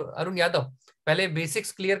मिस्टर अरुण यादव, पहले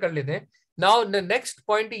बेसिक्स क्लियर कर लेते हैं। नाउ द नेक्स्ट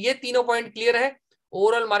पॉइंट, ये तीनों पॉइंट क्लियर है,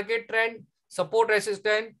 overall market trend, support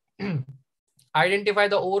resistant, identify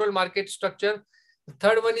the overall market structure.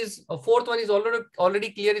 Fourth one is already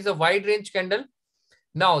clear, is a wide range candle.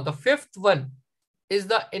 Now the fifth one is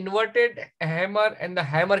the inverted hammer and the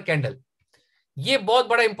hammer candle. ये बहुत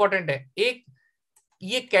बड़ा important है। एक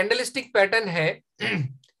ये candlestick pattern है,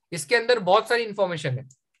 इसके अंदर बहुत सारी इंफॉर्मेशन है,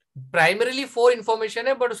 प्राइमरीली 4 इंफॉर्मेशन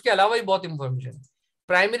है, बट उसके अलावा भी बहुत इंफॉर्मेशन है।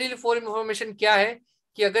 प्राइमरीली 4 इंफॉर्मेशन क्या है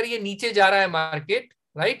कि अगर ये नीचे जा रहा है मार्केट,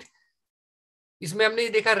 राइट, इसमें हमने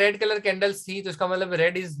देखा रेड कलर कैंडल्स थी, तो इसका मतलब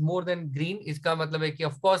red is more than green, इसका मतलब है कि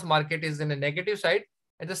of course market is in a negative side.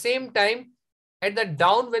 At the same time at the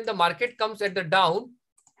down, when the market comes at the down,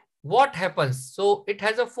 what happens? So it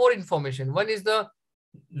has a 4 information. One is the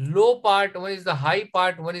low part, one is the high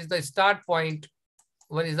part, one is the start point,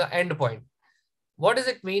 one is the end point. What does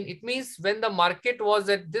it mean? It means when the market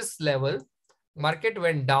was at this level, market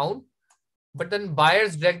went down, but then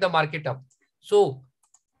buyers dragged the market up. So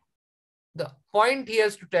the point he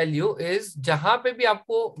has to tell you is, jahan pe bhi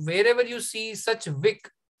aapko, wherever you see such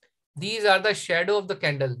wick, these are the shadow of the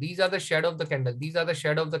candle, these are the shadow of the candle, these are the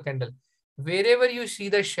shadow of the candle. Wherever you see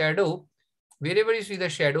the shadow, wherever you see the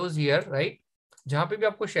shadows here, right, जहां पे भी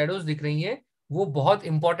आपको shadows दिख रही हैं, वो बहुत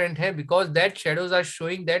important है, because that shadows are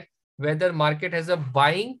showing that whether market has a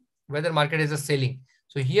buying, whether market has a selling.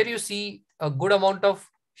 So here you see a good amount of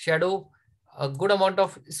shadow, a good amount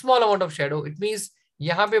of small amount of shadow. It means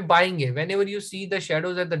यहाँ पे buying है. Whenever you see the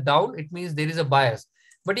shadows at the down, it means there is a bias.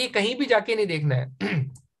 But ये कहीं भी जाके नहीं देखना है.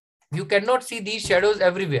 You cannot see these shadows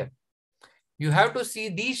everywhere. You have to see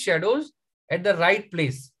these shadows at the right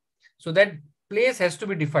place. So that place has to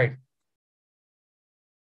be defined.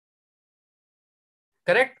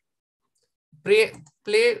 Correct?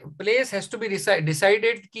 Place has to be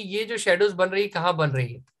decided कि ये जो shadows बन रही है कहाँ बन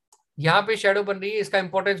रही है, यहाँ पे shadow बन रही है, इसका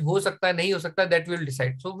importance हो सकता है नहीं हो सकता, that will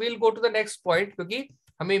decide. So we'll go to the next point, क्योंकि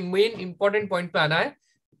हमें main important point पे आना है,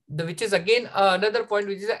 which is again another point,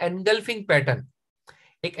 which is an engulfing pattern.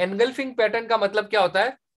 एक engulfing pattern का मतलब क्या होता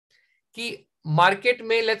है कि market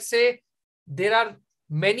में let's say there are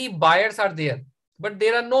many buyers are there, but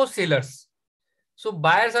there are no sellers. So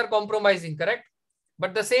buyers are compromising, correct?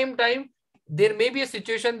 But the same time, there may be a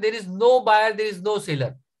situation, there is no buyer, there is no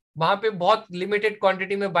seller. वहां पे बहुत limited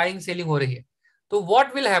quantity में buying selling हो रही है. तो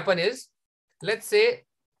what will happen is, let's say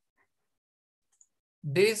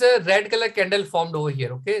there is a red color candle formed over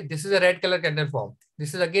here. Okay, this is a red color candle form.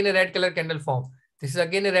 This is again a red color candle form. This is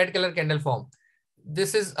again a red color candle form.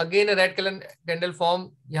 This is again a red color candle form.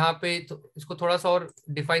 यहाँ पे तो इसको थोड़ा सा और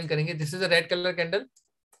define करेंगे. This is a red color candle,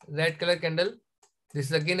 red color candle.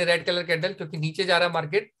 This is again a red color candle, क्योंकि नीचे जा रहा है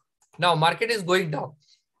market. Now market is going down.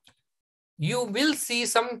 You will see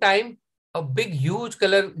sometime a big huge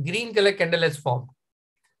color green color candle has formed.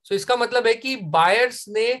 So इसका मतलब है कि buyers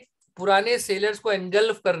ने पुराने sellers को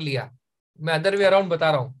engulf कर लिया. मैं other way around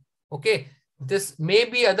बता रहा हूँ. Okay, this may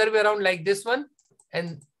be other way around like this one,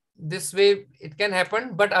 and this way it can happen,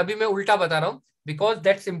 but अभी मैं उल्टा बता रहा हूँ because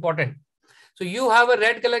that's important. So you have a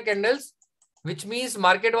red color candles, which means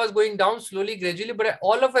market was going down slowly, gradually, but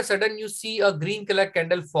all of a sudden you see a green color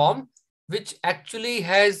candle form, which actually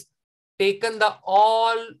has taken the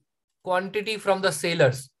all quantity from the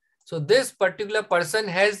sellers. So this particular person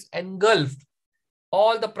has engulfed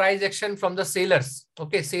all the price action from the sellers.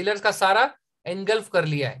 Okay, sellers का सारा engulf कर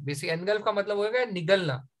लिया है. Basically engulf का मतलब होगा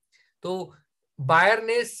निगलना. तो buyer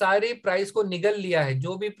ने सारे प्राइस को निगल लिया है,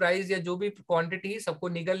 जो भी प्राइस या जो भी क्वांटिटी सबको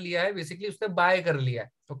निगल लिया है, बेसिकली उसने बाय कर लिया है.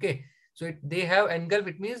 Okay, so they have engulf,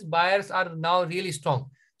 it means buyers are now really strong.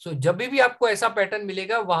 सो जब भी आपको ऐसा पैटर्न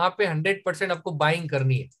मिलेगा, वहां पे 100% आपको बाइंग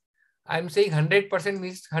करनी है. I am saying 100%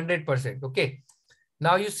 means 100%. Okay,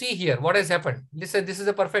 now you see here what has happened. Listen, this is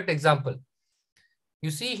a perfect example.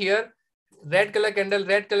 You see here red colour candle,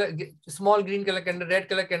 red colour, small green colour candle, red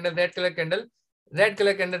colour candle, red colour candle, red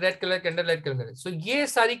colour candle, red colour candle, red colour candle. सो ये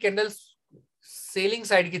सारी candles selling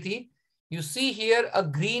side की थी. You see here a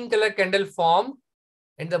green colour candle form,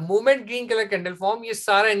 and the moment green colour candle form, ये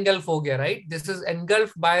सारा engulf हो गया, right. This is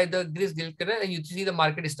engulf by the green candle, and you see the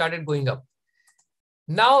market started going up.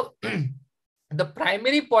 Now the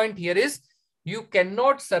primary point here is you can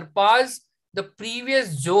not Sarpass the previous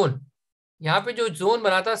zone. यहाँ पे जो zone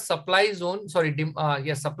बना था supply zone, sorry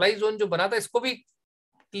या supply zone जो बना था, इसको भी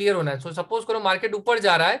क्लियर होना है। सो सपोज करो मार्केट ऊपर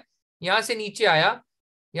जा रहा है, यहां से नीचे आया,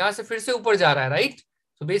 यहां से फिर से ऊपर जा रहा है, right.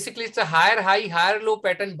 So basically it's a higher high higher low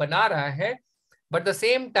pattern बना रहा है, बट द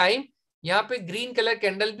सेम टाइम यहाँ पे ग्रीन कलर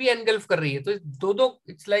कैंडल भी एनगल्फ कर रही है। तो दो दो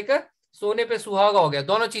इट्स लाइक अ सोने पे सुहागा हो गया,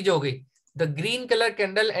 दोनों चीजें हो गई। The green colour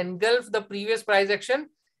candle engulf the previous price action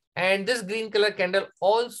and this green colour candle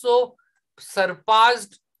also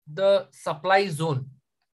surpassed the supply zone.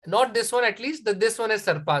 Not this one, at least this one has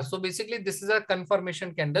surpassed. So basically this is a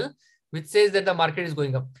confirmation candle which says that the market is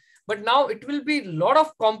going up. But now it will be lot of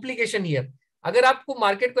complication here. अगर आपको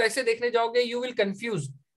market को ऐसे देखने जाओगे, you will confuse.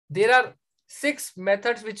 There are 6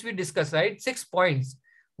 methods which we discuss, right? 6 points.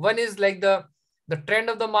 One is like the trend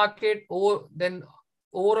of the market, or then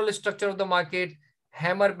overall structure of the market,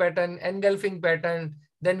 hammer pattern, engulfing pattern.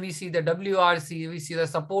 Then we see the WRC, we see the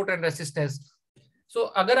support and resistance. So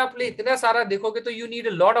अगर आप इतना सारा देखोगे तो you need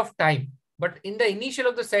a lot of time. But in the initial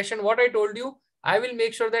of the session, what I told you, I will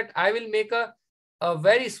make sure that I will make a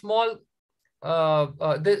very small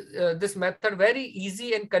this method very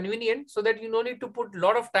easy and convenient, so that you no need to put a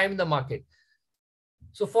lot of time in the market.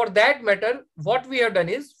 So for that matter, what we have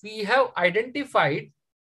done is we have identified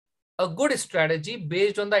a good strategy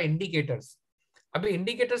based on the indicators. अभी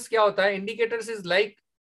indicators क्या होता है? Indicators is like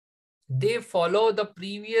they follow the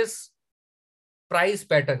previous price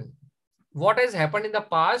pattern. What has happened in the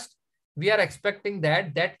past, we are expecting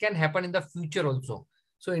that can happen in the future also.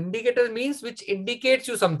 So indicator means which indicates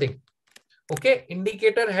you something. Okay,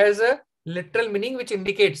 indicator has a literal meaning which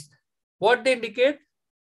indicates. What they indicate?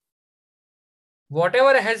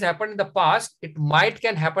 Whatever has happened in the past, it might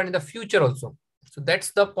can happen in the future also. So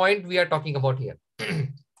that's the point we are talking about here.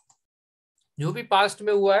 जो भी past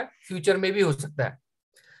में हुआ है future में भी हो सकता है।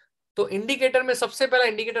 तो इंडिकेटर में सबसे पहला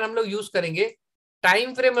इंडिकेटर हम लोग यूज करेंगे,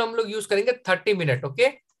 टाइम फ्रेम हम लोग यूज करेंगे 30 minute. Okay,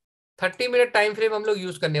 30 minute time frame हम लोग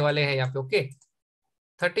यूज करने वाले हैं यहाँ पे। ओके,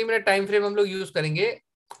 30 मिनट टाइम फ्रेम हम लोग यूज करेंगे।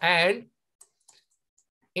 And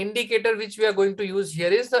indicator which we are going to use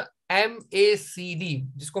here is the MACD,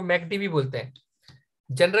 जिसको मैकडी भी बोलते हैं।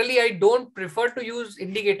 Generally I don't prefer to use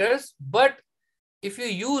indicators, but if you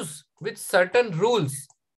use with certain rules,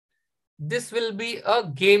 this will be a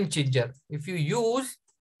game changer. If you use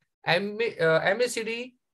MACD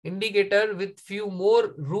indicator with few more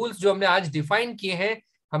rules जो हमने आज define किए हैं।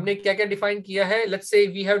 हमने क्या क्या define किया है? Let's say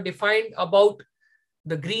we have defined about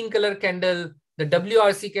the green color candle, the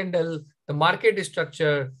WRC candle, the market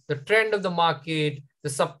structure, the trend of the market,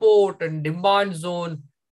 the support and demand zone.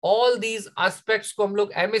 All these aspects को हम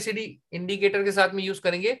लोग MACD indicator के साथ में use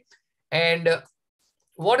करेंगे। And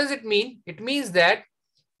what does it mean? It means that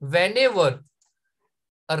whenever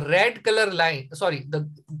a red color line, sorry,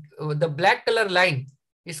 the black color line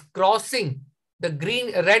is crossing the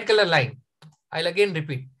red color line, I'll again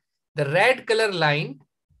repeat, the red color line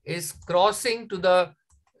is crossing to the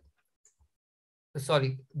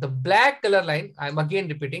black color line. I'm again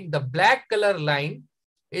repeating, the black color line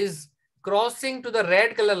is crossing to the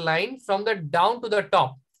red color line from the down to the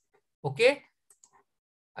top. Okay,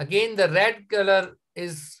 again the red color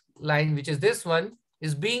is line, which is this one,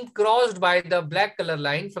 is being crossed by the black color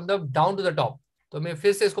line from the down to the top. तो मैं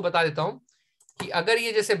फिर से इसको बता देता हूं कि अगर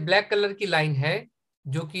ये जैसे ब्लैक कलर की लाइन है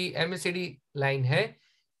जो कि MACD लाइन है,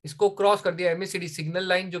 इसको क्रॉस कर दिया MACD सिग्नल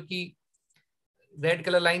लाइन जो कि रेड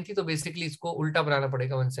कलर लाइन थी, तो बेसिकली इसको उल्टा बनाना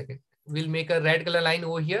पड़ेगा। 1 second, will make a red colour line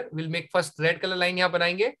over here, will make first red colour line यहाँ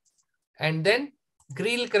बनाएंगे and then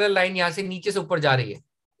green colour line यहाँ से नीचे से ऊपर जा रही है।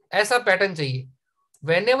 ऐसा पैटर्न चाहिए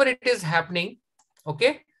whenever it is happening. Okay,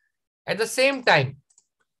 at the same time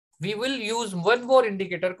we will use one more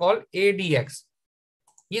indicator called ADX.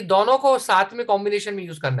 ये दोनों को साथ में कॉम्बिनेशन में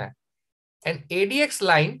यूज करना है। And ADX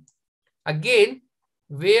line again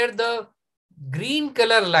where the green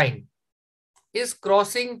color line is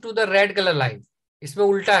crossing to the red color line. इसमें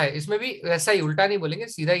उल्टा है, इसमें भी वैसा ही, उल्टा नहीं बोलेंगे,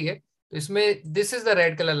 सीधा ही है। तो इसमें this is the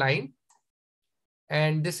red color line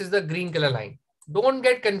and this is the green color line. Don't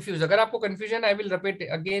get confused. अगर आपको confusion, I will repeat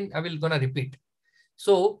again, I will gonna repeat.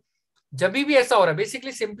 So जब भी ऐसा हो रहा है,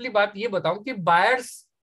 बेसिकली सिंपली बात ये बताऊं कि बायर्स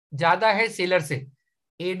ज्यादा है सेलर से।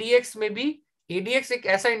 एडीएक्स में भी, एडीएक्स एक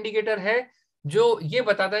ऐसा इंडिकेटर है जो ये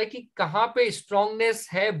बताता है कि कहां पे स्ट्रांगनेस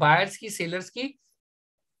है बायर्स की, सेलर्स की,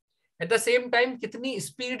 एट द सेम टाइम कितनी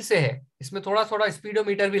स्पीड से है। इसमें थोड़ा थोड़ा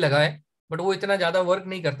स्पीडोमीटर भी लगा है, बट वो इतना ज्यादा वर्क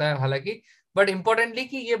नहीं करता है हालांकि। बट इंपॉर्टेंटली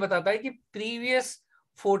कि ये बताता है कि प्रीवियस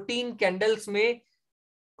 14 कैंडल्स में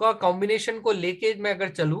का कॉम्बिनेशन को लेके मैं अगर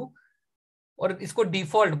चलूं और इसको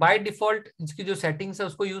डिफॉल्ट, बाय डिफॉल्ट इसकी जो सेटिंग्स है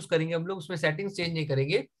उसको यूज करेंगे हम लोग, उसमें सेटिंग्स चेंज नहीं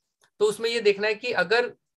करेंगे, तो उसमें ये देखना है कि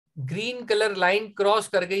अगर ग्रीन कलर लाइन क्रॉस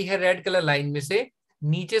कर गई है रेड कलर लाइन में से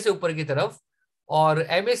नीचे से ऊपर की तरफ, और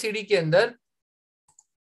एमएसीडी के अंदर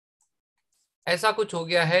ऐसा कुछ हो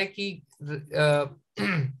गया है कि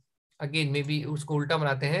अगेन मे बी उसको उल्टा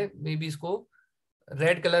बनाते हैं, मे बी इसको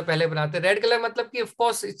रेड कलर पहले बनाते हैं। रेड कलर मतलब कि of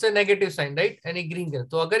course it's a negative sign, right, यानी ग्रीन कलर।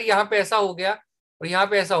 तो अगर यहाँ पे ऐसा हो गया और यहाँ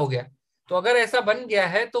पे ऐसा हो गया, तो अगर ऐसा बन गया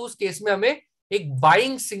है तो उस केस में हमें एक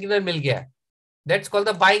बाइंग सिग्नल मिल गया है, that's called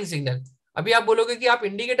the buying signal. अभी आप बोलोगे कि आप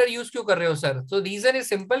इंडिकेटर यूज क्यों कर रहे हो सर, तो रीजन इज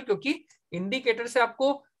सिंपल, क्योंकि इंडिकेटर से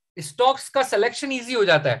आपको स्टॉक्स का सिलेक्शन इजी हो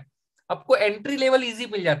जाता है, आपको एंट्री लेवल इजी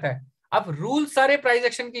मिल जाता है। आप रूल सारे प्राइस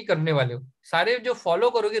एक्शन के करने वाले हो, सारे जो फॉलो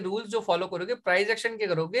करोगे, रूल्स जो फॉलो करोगे प्राइस एक्शन के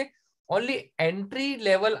करोगे, ओनली एंट्री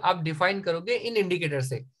लेवल आप डिफाइन करोगे इन इंडिकेटर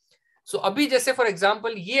से। सो अभी जैसे फॉर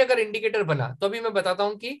एग्जांपल ये अगर इंडिकेटर बना, तो अभी मैं बताता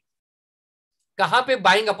हूं कि कहां पे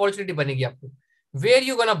बाइंग अपॉर्चुनिटी बनेगी आपको, where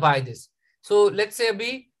you gonna by this. So let's say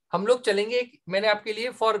अभी हम लोग चलेंगे, मैंने आपके लिए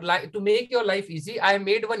for to make your life easy, I have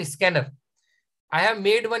made one scanner, I have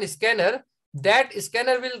made one scanner. That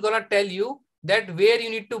scanner will gonna tell you that where you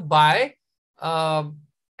need to buy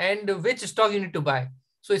and which stock you need to buy.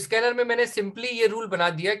 So scanner में मैंने simply ये rule बना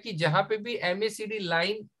दिया कि जहां पे भी MACD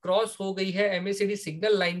line cross हो गई है, एमएसीडी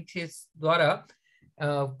सिग्नल लाइन के द्वारा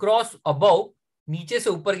क्रॉस अबव, नीचे से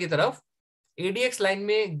ऊपर की तरफ, एडीएक्स लाइन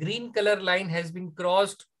में green colour line has been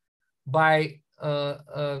crossed by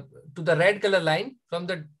two the red colour line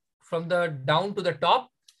from the down to the top,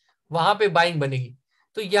 वहां पे बाइंग बनेगी।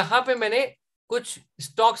 तो यहां पे मैंने कुछ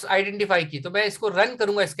स्टॉक्स आइडेंटिफाई की, तो मैं इसको रन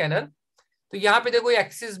करूंगा स्कैनर। तो यहाँ पे देखो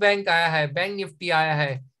एक्सिस बैंक आया है, बैंक निफ्टी आया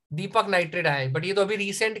है, दीपक नाइट्रेट आया है, बट ये तो अभी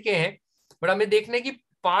रिसेंट के हैं। बट हमें देखने की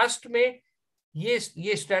पास्ट में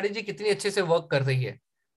ये स्ट्रेटेजी कितनी अच्छे से वर्क कर रही है,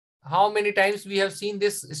 how many times we have seen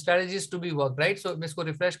this strategies to be work, right. सो मैं इसको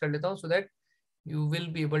रिफ्रेश कर लेता हूँ so that you will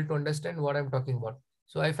be able to understand what I'm talking about.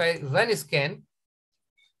 So if I run scan,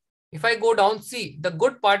 if I go down, see the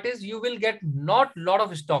good part is you will get not lot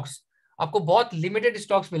of stocks, आपको बहुत limited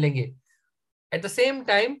stocks मिलेंगे। At the same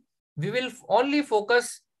time we will only focus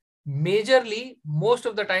majorly most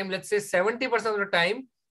of the time, let's say 70% of the time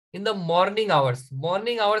in the morning hours।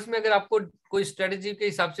 morning hours में अगर आपको कोई strategy के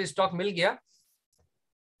हिसाब से stock मिल गया,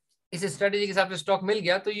 इस strategy के हिसाब से stock मिल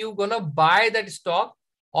गया, तो you gonna buy that stock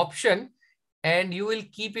option and you will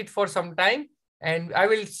keep it for some time and I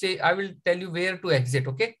will tell you where to exit,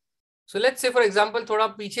 okay। So let's say for example थोड़ा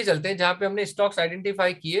पीछे चलते हैं जहां पे हमने स्टॉक्स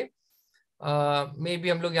आइडेंटिफाई किए, मे बी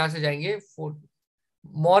हम लोग यहाँ से जाएंगे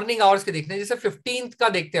मॉर्निंग आवर्स के देखते हैं, जैसे 15th का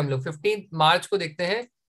देखते हैं हम लोग, 15 मार्च को देखते हैं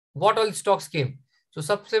व्हाट ऑल स्टॉक्स केम। तो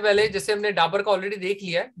सबसे पहले जैसे हमने डाबर का ऑलरेडी देख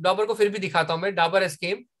लिया है, डाबर को फिर भी दिखाता हूं मैं, Dabur S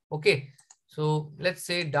came, okay. So let's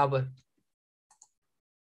say Dabur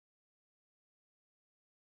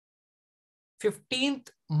 15th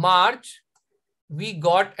March we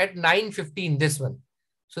got at 9:15 this one,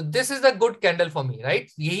 so this is the good candle for me,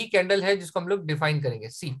 right। यही कैंडल है जिसको हम लोग डिफाइन करेंगे।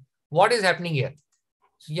 See what is happening here,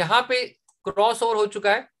 यहाँ पे क्रॉस ओवर हो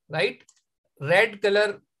चुका है, राइट, रेड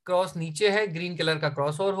कलर क्रॉस नीचे है, ग्रीन कलर का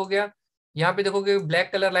क्रॉस ओवर हो गया। यहाँ पे देखोगे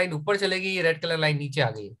ब्लैक कलर लाइन ऊपर चलेगी, रेड कलर लाइन नीचे आ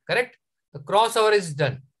गई है, correct. The cross over is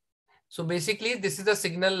done. So basically this is the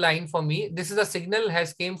signal line for me, this is the signal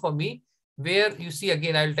has came for me where you see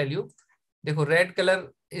again I will tell you, देखो red colour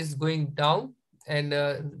is going down and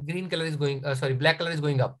green colour is going, sorry black colour is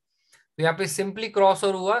going up. तो यहाँ पे simply cross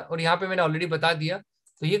over हुआ और यहाँ पे मैंने already बता दिया,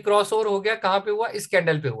 तो ये क्रॉस ओवर हो गया, कहाँ पे हुआ, इस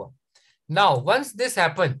कैंडल पे हुआ। Now once this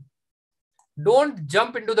happen, don't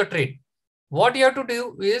jump into the trade, what you have to do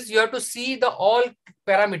is you have to see the all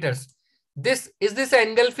parameters, this is this an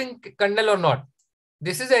engulfing candle or not,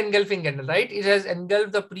 this is an engulfing candle, right, it has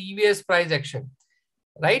engulfed the previous price action,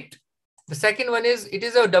 right। The second one is it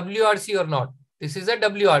is a WRC or not, this is a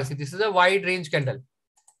WRC, this is a wide range candle,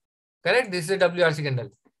 correct, this is a WRC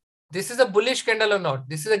candle, this is a bullish candle or not,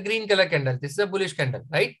 this is a green color candle, this is a bullish candle,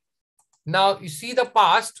 right। Now you see the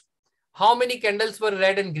past, how many candles were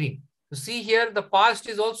red and green, you see here the past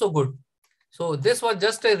is also good, so this was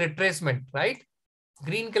just a retracement, right।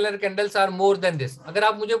 Green colour candles are more than this. अगर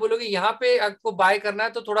आप मुझे बोलोगे यहाँ पे आपको bye करना है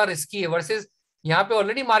तो थोड़ा रिस्की है, वर्सेस यहाँ पे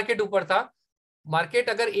ऑलरेडी मार्केट ऊपर था, मार्केट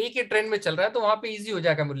अगर एक ही ट्रेंड में चल रहा है तो वहां पे इजी हो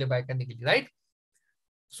जाएगा मुझे बाय करने के लिए, राइट।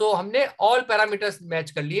 सो हमने ऑल पैरामीटर्स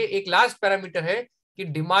मैच कर लिए। एक लास्ट पैरामीटर है कि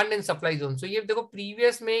डिमांड एंड सप्लाई जोन। सो ये देखो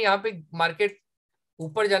प्रीवियस में यहाँ पे मार्केट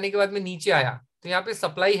ऊपर जाने के बाद में नीचे आया, तो यहाँ पे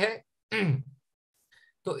सप्लाई है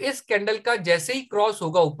तो इस कैंडल का जैसे ही क्रॉस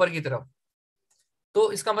होगा ऊपर की तरफ,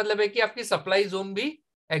 तो इसका मतलब है कि आपकी सप्लाई जोन भी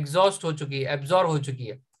एग्जॉस्ट हो चुकी है, एब्जॉर्ब हो चुकी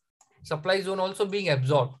है, supply zone also being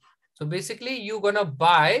absorb. So basically you gonna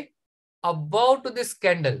by about to this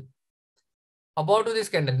candle, about to this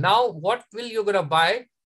candle. Now what will you gonna buy,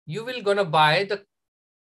 you will gonna buy the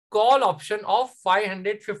call option of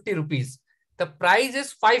 550 rupees. The price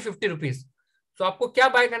is 550 rupees. So आपको क्या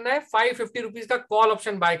bye करना है? 550 rupees का call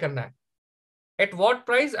option buy करना है. At what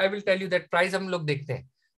price? I will tell you that price हम लोग देखते हैं.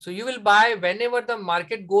 So you will buy whenever the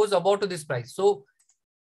market goes above to this price. So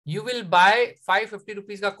you will buy 550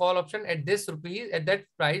 rupees का call option at this rupees at that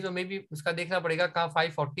price, or maybe उसका देखना पड़ेगा कहाँ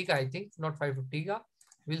 540 का, I think not 550 का.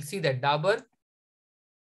 We'll see that Dabur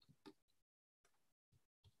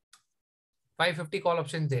 550 call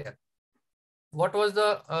option there. What was the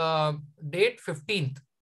date? 15th.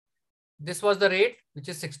 This was the rate, which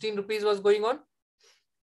is 16 rupees was going on.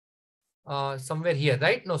 Somewhere here,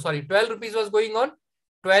 right? No, sorry, 12 rupees was going on.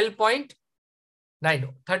 12.9.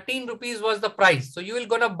 13 rupees was the price. So you will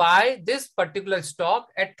gonna buy this particular stock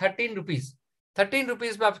at 13 rupees. 13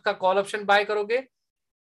 rupees में आपका call option buy करोगे,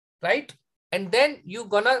 right? And then you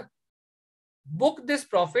gonna book this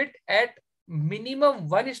profit at minimum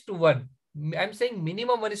 1:1. I'm saying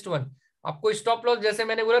minimum 1:1. आपको stop loss जैसे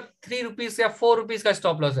मैंने बोला 3 rupees या 4 rupees का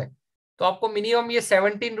stop loss है, तो आपको मिनिमम ये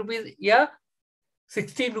 17 रुपीज या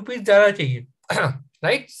 16 रुपीज जाना चाहिए,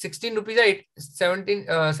 राइट? 16 रुपीज या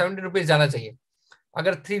 17 रुपीज जाना चाहिए.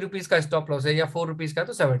 अगर 3 रुपीज का स्टॉप लॉस है या 4 रुपीज का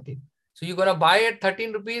तो 17. So you gonna by eight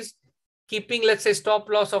 13 rupees, keeping let's say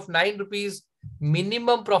stop loss of 9 rupees.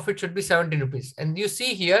 Minimum profit should be 17 rupees. And you see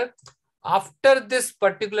here, after this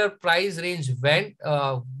particular price range went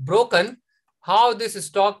broken, how this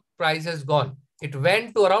stock price has gone. It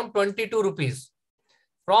went to around 22 rupees.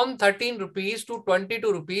 From 13 rupees to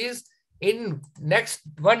 22 rupees in next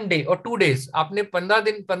 1 day or 2 days. आपने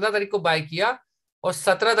 15 तारीख को bye किया और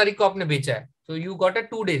 17 तारीख को आपने बेचा है. So you got a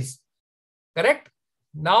 2 days. Correct?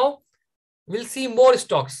 Now we'll see more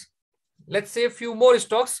stocks. Let's say few more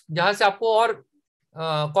stocks जहां से आपको और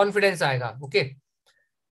confidence आएगा. Okay.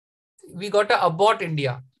 We got a Abbott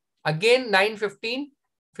India. Again 9:15,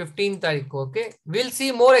 15 तारीख को. Okay. We'll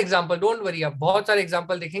see more example. Don't worry. आप बहुत सारे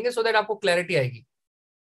example देखेंगे so that आपको clarity आएगी.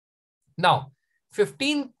 Now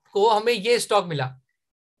 15 को हमें ये stock मिला.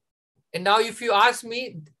 And now if you ask me,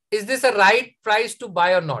 is this a right price to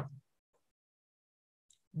buy or not?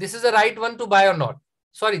 This is the right one to buy or not?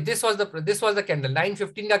 Sorry, this was the candle.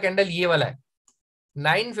 9:15 का candle ये वाला है.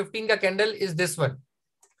 9:15 का candle is this one.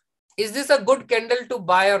 Is this a good candle to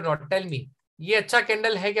buy or not? Tell me. ये अच्छा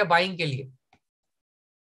candle है क्या buying के लिए?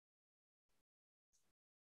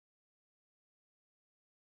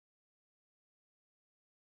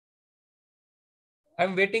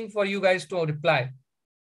 I'm waiting for you guys to reply.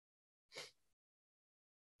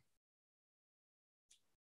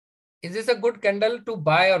 Is this a good candle to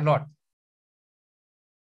buy or not?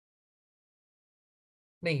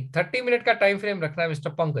 नहीं, 30 minute का time frame रखना है मिस्टर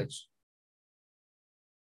पंकज.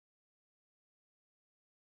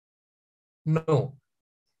 नो,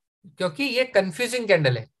 क्योंकि ये कंफ्यूजिंग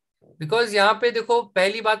कैंडल है. बिकॉज यहाँ पे देखो,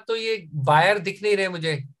 पहली बात तो ये बायर दिख नहीं रहे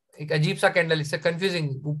मुझे. एक अजीब सा कैंडल, इससे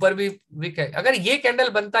कंफ्यूजिंग. ऊपर भी वीक है. अगर ये कैंडल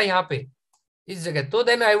बनता यहाँ पे इस जगह, तो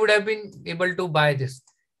then I would have been able to by this.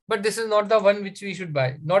 But this is not the one which we should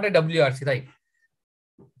buy. Not a WRC, right?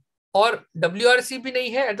 और WRC भी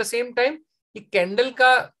नहीं है एट द सेम टाइम. ये कैंडल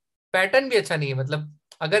का पैटर्न भी अच्छा नहीं है. मतलब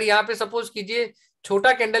अगर यहाँ पे सपोज कीजिए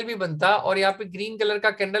छोटा कैंडल भी बनता और यहाँ पे ग्रीन कलर का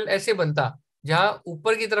कैंडल ऐसे बनता जहां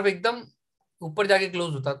ऊपर की तरफ एकदम ऊपर जाके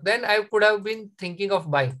क्लोज होता, then I could have been thinking of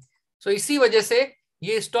buying. सो इसी वजह से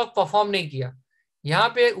ये स्टॉक परफॉर्म नहीं किया. यहाँ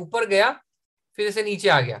पे ऊपर गया, फिर इसे नीचे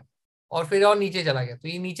आ गया और फिर और नीचे चला गया, तो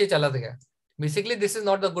ये नीचे चला गया. Basically this is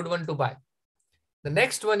not the good one two bye. The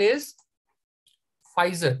next one is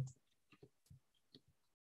Pfizer.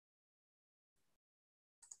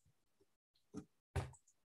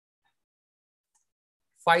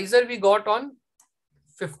 Pfizer we got on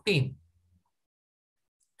 15.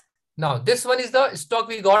 Now this one is the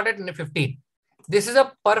stock we got at 15. This is a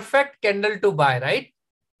perfect candle to buy, right?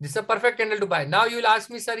 This is a perfect candle to buy. Now you will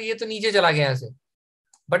ask me, sir, ये तो नीचे चला गया यहाँ से.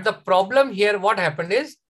 But the problem here, what happened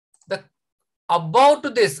is the above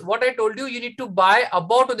to this, what I told you, you need to buy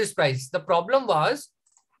above to this price. The problem was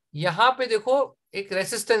यहाँ पे देखो एक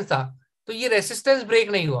resistance था, तो ये resistance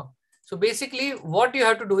break नहीं हुआ. So basically what you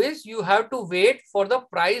have to do is you have to wait for the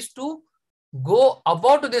price to go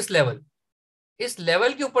above to this level. इस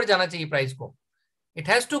level के ऊपर जाना चाहिए प्राइस को.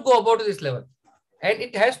 It has to go above to this level and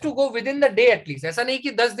it has to go within the day at least. ऐसा नहीं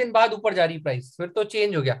कि 10 दिन बाद ऊपर जा रही प्राइस, फिर तो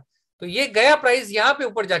चेंज हो गया. तो ये गया प्राइस यहाँ पे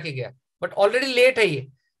ऊपर जाके गया, but already late है ये.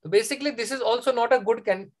 तो basically this is also not a good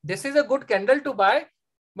this is a good candle to buy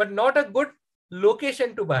but not a good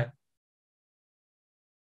location to buy.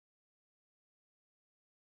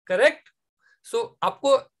 Correct? सो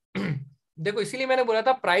आपको देखो, इसीलिए मैंने बोला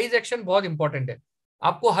था प्राइस एक्शन बहुत इंपॉर्टेंट है.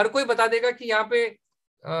 आपको हर कोई बता देगा कि यहाँ पे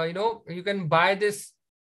you can by this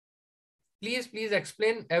please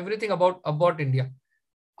explain everything about India.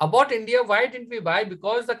 About India, why didn't we buy?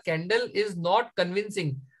 Because the candle is not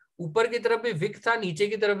convincing. ऊपर की तरफ भी विक था, नीचे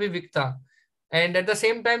की तरफ भी विक था, and at the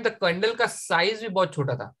same time the candle का size भी बहुत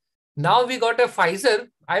छोटा था. Now we got a Pfizer.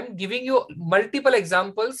 I'm giving you multiple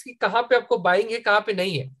examples कि कहाँ पे आपको buying है, कहाँ पे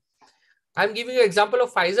नहीं है. I'm giving you example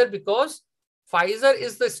of Pfizer because Pfizer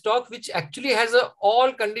is the stock which actually has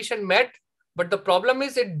all condition met, but the problem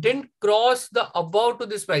is it didn't cross the above to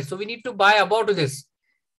this price. So we need to buy above to this.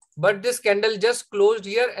 But this candle just closed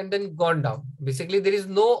here and then gone down. Basically, there is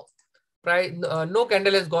no price, no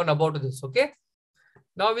candle has gone above to this. Okay.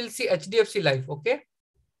 Now we'll see HDFC Life. Okay.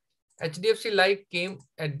 HDFC Life came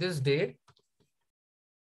at this day.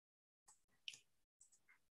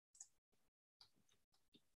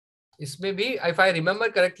 इसमें भी if I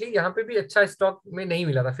remember correctly, यहाँ पे भी अच्छा stock में नहीं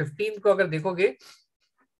मिला था. 15 को अगर देखोगे,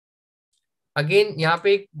 अगेन यहाँ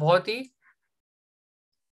पे एक बहुत ही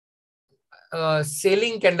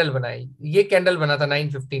सेलिंग कैंडल बनाई. ये कैंडल बना था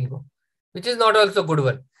 9:15 को, which is not also good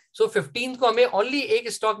one. सो 15 को हमें ओनली एक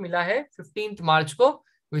स्टॉक मिला है 15 मार्च को,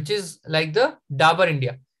 which is like the Dabur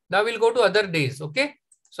India. Now will go to other days. Okay,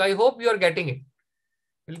 so I hope you are getting it.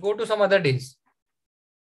 Will go to some other days.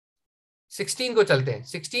 16 को चलते हैं.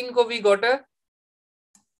 16 को we got a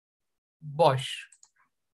Bosch.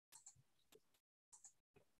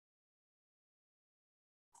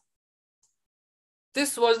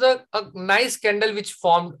 This was a nice candle which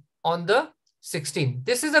formed on the 16.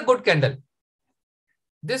 This is a good candle.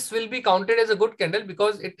 This will be counted as a good candle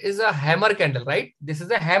because it is a hammer candle, right? This is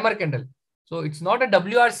a hammer candle. So it's not a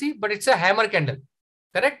WRC, but it's a hammer candle.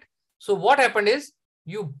 Correct? So what happened is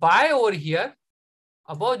you buy over here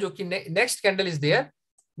above, jo ki next candle is there.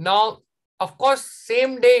 Now, of course,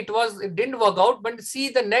 same day it didn't work out, but see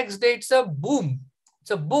the next day it's a boom.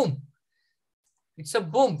 It's a boom. It's a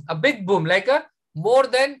boom, a big boom, like a more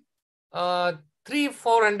than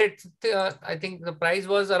 300-400. I think the price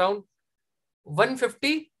was around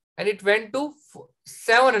 150 and it went to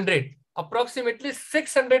 700. Approximately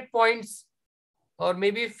 600 points or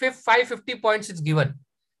maybe 550 points is given.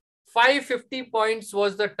 550 points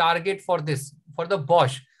was the target for this, for the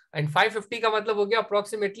Bosch. And 550 का मतलब हो गया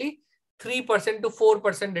approximately 3% to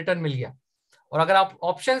 4% return मिल गया. और अगर आप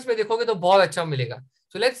options में देखोगे तो बहुत अच्छा मिलेगा.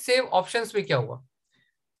 So let's say ऑप्शंस में क्या हुआ.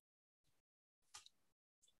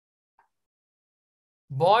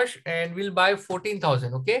 Bosch and we'll buy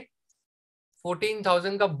 14,000. Okay,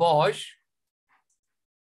 14,000 का Bosch.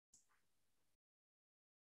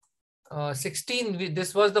 16,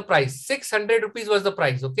 this was the price. 600 rupees was the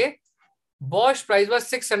price. Okay, Bosch price was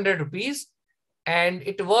 600 rupees and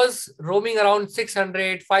it was roaming around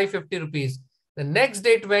 600, 550 rupees. The next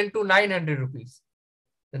day it went to 900 rupees.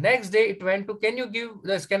 The next day it went to, can you give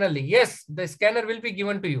the scanner link? Yes, the scanner will be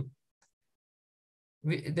given to you.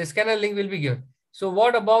 The scanner link will be given. So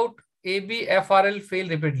what about ABFRL fail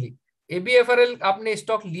repeatedly? ABFRL आपने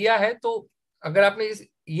stock लिया है तो अगर आपने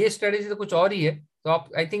ये strategy तो कुछ और ही है, तो आप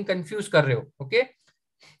आई थिंक कंफ्यूज कर रहे हो. ओके,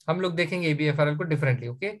 हम लोग देखेंगे ABFRL को differently.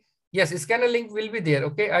 Okay, yes, scanner link will be there.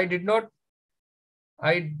 Okay,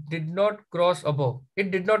 I did not cross above.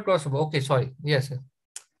 It did not cross above. Okay, sorry. Yes,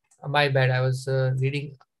 my bad. I was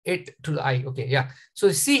reading it to the eye. Okay, yeah.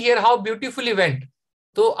 So see here how beautifully went.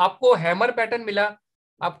 तो आपको hammer pattern मिला,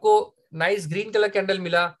 आपको nice green color candle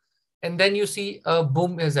mila, and then you see a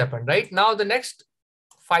boom has happened. Right now the next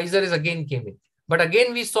Pfizer is again came in, but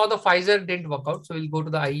again we saw the Pfizer didn't work out. So we'll go to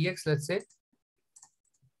the IEX. Let's say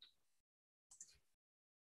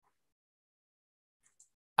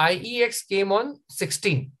IEX came on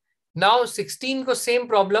 16. Now 16 ko same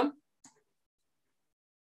problem.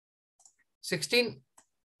 16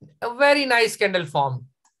 a very nice candle formed,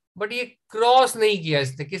 but ये cross नहीं किया,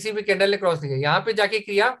 इसने किसी भी candle ने cross नहीं किया. यहाँ पे जाके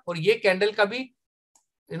किया और ये कैंडल का भी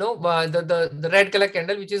the red colour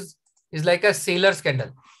candle which is like a sellers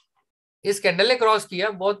candle, इस कैंडल ने क्रॉस किया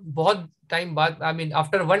बहुत टाइम बाद. I mean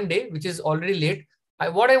after one day which is already late.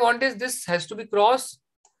 What I want is this has to be cross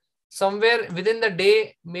somewhere within the day,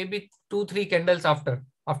 maybe 2-3 candles after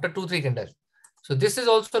 2-3 candles. So this is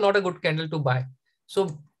also not a good candle to buy. So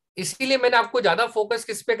इसीलिए मैंने आपको ज्यादा focus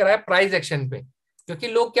किस पे कराया, price action पे. क्योंकि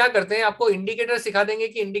लोग क्या करते हैं, आपको इंडिकेटर सिखा देंगे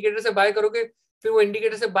कि इंडिकेटर से बाय करोगे, फिर वो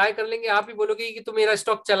इंडिकेटर से बाय कर लेंगे, आप ही बोलोगे कि तो मेरा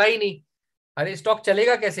स्टॉक चला ही नहीं. अरे स्टॉक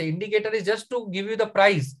चलेगा कैसे? Indicator is just to give you the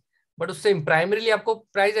price, but उससे प्राइमरीली आपको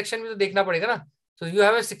प्राइस एक्शन भी तो देखना पड़ेगा ना. सो यू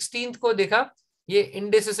हैव 16th को देखा, ये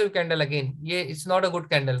इंडिसिसिव कैंडल अगेन, ये it's not a good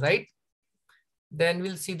candle, right. Then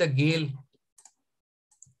will see the Gayle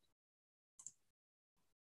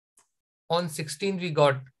on 16th. We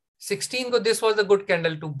got 16 ko this was a good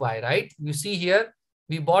candle to buy, right? You see here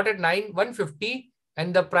we bought at 150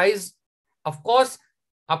 and the price, of course,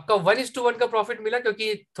 आपका 1:1 का profit मिला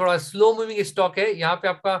क्योंकि थोड़ा slow moving stock है। यहाँ पे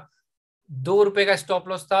आपका 2 रुपए का स्टॉप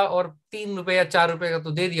लॉस था और 3 रुपए या 4 रुपए का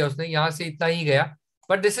तो दे दिया उसने, यहाँ से इतना ही गया।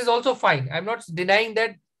 But this is also fine, I am not denying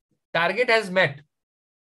that target has met,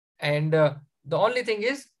 and the only thing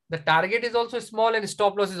is the target is also small and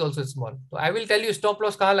stop loss is also small. तो I will tell you stop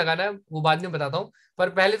loss कहाँ लगाना है, वो बाद में बताता हूँ। पर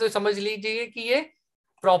पहले तो समझ लीजिए कि ये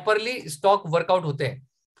प्रॉपरली स्टॉक वर्कआउट होते हैं।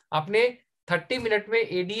 आपने 30 मिनट में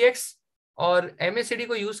एडीएक्स और एमएससीडी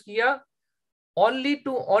को यूज किया only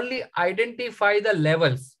to only identify the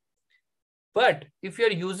levels. But if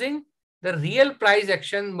you're using the real price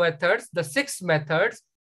action methods, the 6 methods,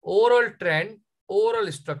 overall trend,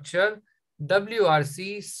 overall structure,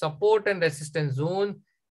 WRC, support and resistance zone,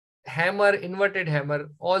 hammer, inverted hammer,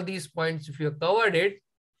 all these points, if you have covered it,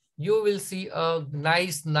 you will see a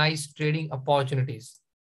nice trading opportunities.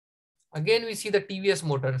 Again, we see the TVS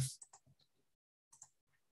Motors.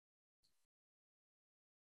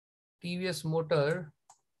 TVS Motor.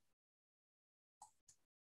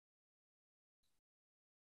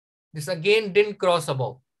 This again didn't cross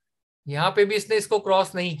above. यहाँ पे भी इसने इसको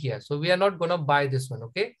cross नहीं किया, so we are not gonna buy this one,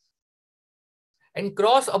 okay? And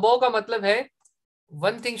cross above का मतलब है,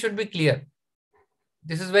 one thing should be clear.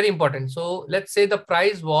 This is very important. So let's say the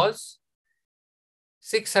price was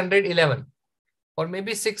 611 or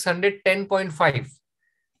maybe 610.5.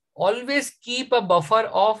 Always keep a buffer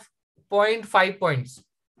of 0.5 points.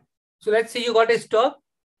 So let's say you got a stop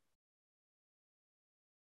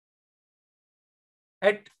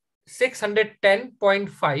at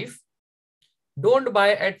 610.5. Don't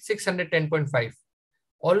buy at 610.5.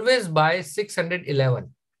 Always buy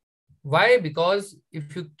 611. Why? Because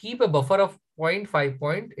if you keep a buffer of 0.5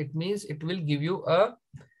 point, it means it will give you a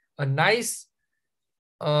nice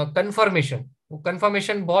confirmation. वो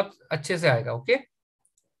confirmation बहुत अच्छे से आएगा, okay?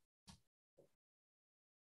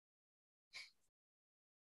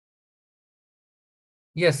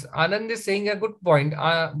 Yes, Anand is saying a good point.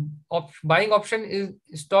 Buying option is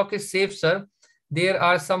stock is safe, sir. There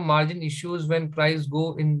are some margin issues when price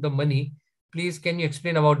go in the money. Please, can you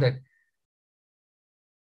explain about that?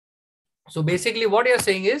 So basically what you're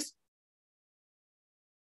saying is,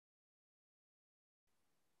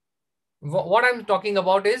 what I'm talking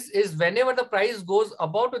about is whenever the price goes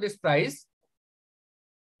above to this price,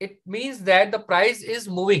 it means that the price is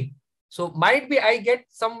moving. So might be I get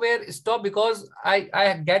somewhere stop because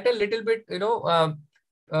I get a little bit,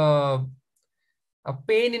 a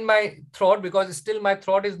pain in my throat, because still my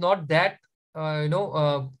throat is not that,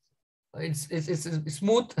 it's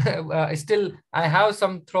smooth. Still I have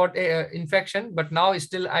some throat infection, but now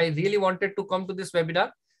still I really wanted to come to this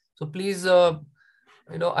webinar. So please,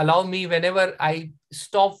 allow me whenever I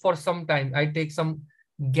stop for some time, I take some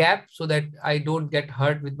gap so that I don't get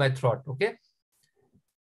hurt with my throat. Okay.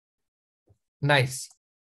 Nice.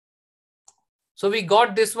 So we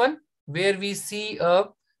got this one where we see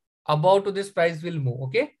above to this price will move.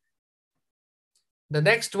 Okay. The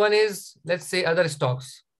next one is, let's say, other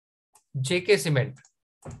stocks. JK Cement.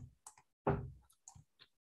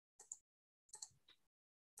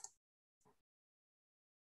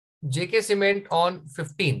 JK Cement on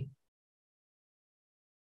 15.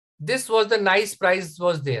 This was the nice price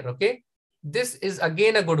was there. Okay. This is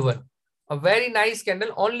again a good one. A very nice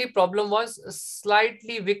candle. Only problem was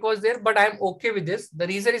slightly wick was there, but I'm okay with this. The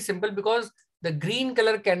reason is simple, because the green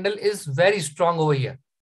color candle is very strong over here,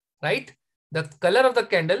 right? The color of the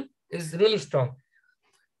candle is really strong.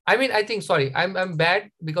 I mean, I think, sorry, I'm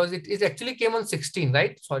bad, because it actually came on 16,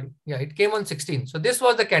 right? Sorry. Yeah, it came on 16. So this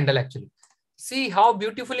was the candle actually. See how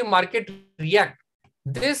beautifully market react.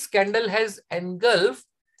 This candle has engulfed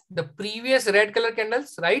the previous red color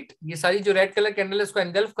candles, right? ये सारी जो red color candle है, उसको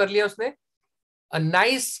engulf कर लिया उसने. A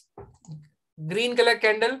nice green color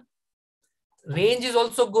candle. Range is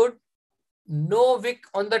also good. No wick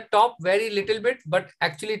on the top, very little bit, but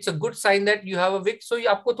actually it's a good sign that you have a wick. So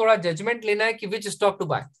आपको थोड़ा judgment लेना है कि which stock to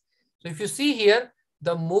buy. So if you see here,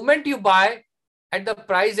 the moment you buy at the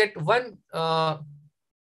price at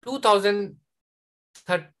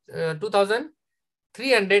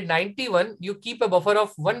 2,391, you keep a buffer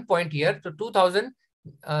of 1 point here. So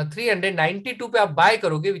 2,392 पे आप buy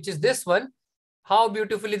करोगे, which is this one. How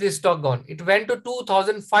beautifully this stock gone. It went to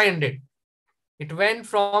 2,500. It went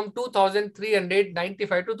from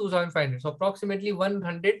 2,395 to 2,500. So approximately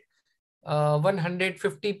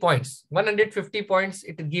 150 points. 150 points,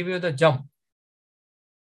 it will give you the jump.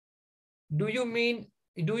 Do you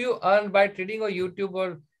earn by trading or YouTube?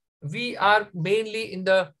 Or we are mainly in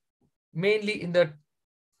the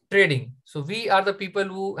trading. So we are the people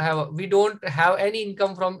who we don't have any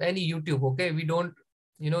income from any YouTube. Okay. We don't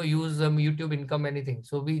use YouTube income, anything.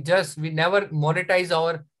 So we never monetize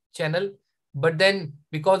our channel, but then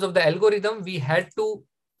because of the algorithm, we had to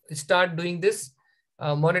start doing this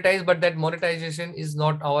monetize, but that monetization is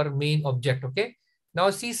not our main object. Okay. Now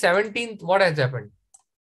see 17th, what has happened?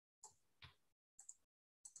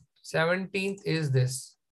 17th is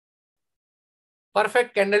this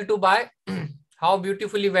perfect candle to buy. How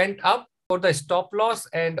beautifully went up. For the stop loss,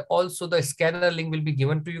 and also the scanner link will be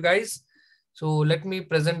given to you guys. So let me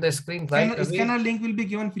present the screen right away. Scanner link will be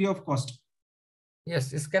given free of cost.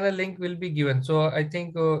 Yes, scanner link will be given. So I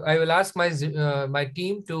think I will ask my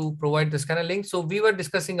team to provide the scanner link. So we were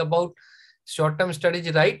discussing about short-term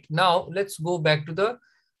strategy right now. Let's go back to the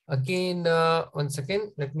again. 1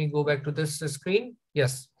 second. Let me go back to this screen.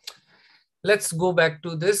 Yes. Let's go back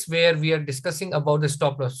to this where we are discussing about the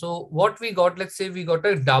stop loss. So what we got, let's say we got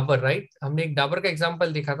a Dabur, right? हमने एक Dabur का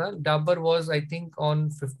example देखा था. Dabur was I think on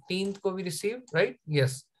 15th को we received, right?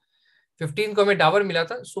 Yes. 15th को हमें Dabur मिला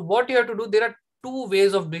था. So what you have to do, there are two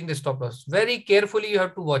ways of doing the stop loss. Very carefully you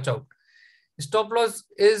have to watch out. Stop loss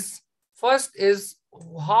is, first is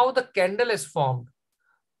how the candle is formed.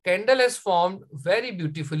 Candle is formed very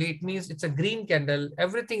beautifully. It means it's a green candle.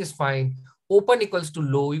 Everything is fine. Open equals to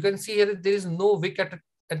low. You can see here that there is no wick at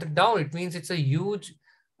the down. It means it's a huge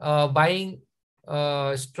buying,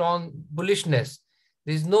 strong bullishness.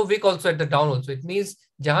 There is no wick also at the down also. It means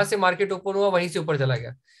जहां से market open हुआ वहीं से ऊपर चला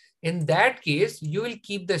गया. In that case, you will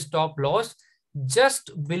keep the stop loss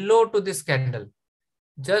just below to this candle.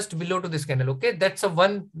 Just below to this candle. Okay, that's a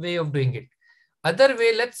one way of doing it. Other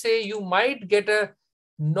way, let's say you might get a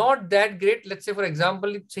not that great. Let's say for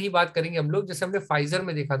example, से ही बात करेंगे हम लोग. जैसे हमने Pfizer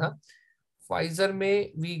में देखा था. Pfizer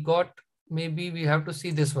में we got, maybe we have to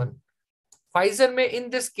see this one. Pfizer में in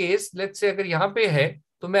this case, let's say अगर यहाँ पे है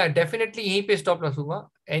तो मैं definitely यहीं पे stop loss लूंगा.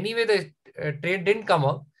 Anyway the trade didn't come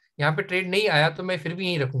out. यहाँ पे ट्रेड नहीं आया तो मैं फिर भी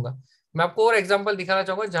यहीं रखूंगा. मैं आपको और एग्जांपल दिखाना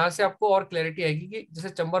चाहूंगा जहां से आपको और क्लैरिटी आएगी कि जैसे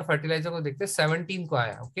चंबर फर्टिलाइजर को देखते हैं 17 को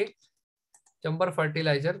आया. Okay, chamber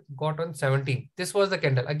fertiliser got on 17. This was the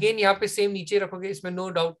candle. Again यहाँ पे सेम नीचे रखोगे, इसमें नो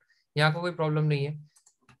डाउट यहाँ को कोई प्रॉब्लम नहीं है.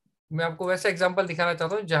 मैं आपको वैसा एग्जांपल दिखाना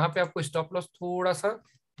चाहता हूँ जहां पे आपको स्टॉप लॉस थोड़ा सा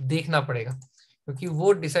देखना पड़ेगा क्योंकि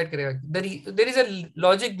वो डिसाइड करेगा. There is a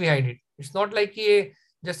logic behind it. It's not like कि ये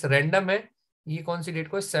जस्ट रैंडम है. ये कौन सी डेट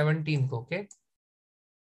को है? 17 को. ओके,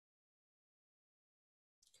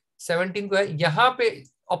 17 को है. यहाँ पे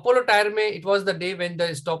अपोलो टायर में it was the day when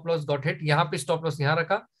the stop loss got hit. यहाँ पे स्टॉप लॉस यहाँ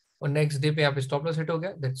रखा और नेक्स्ट डे पे यहाँ पे स्टॉप लॉस हिट हो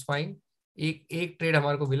गया. That's fine. एक ट्रेड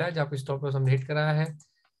हमारे को मिला है जहाँ पे स्टॉप लॉस हमने हिट कराया है.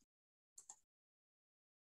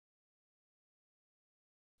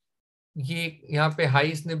 ये यहाँ पे हाई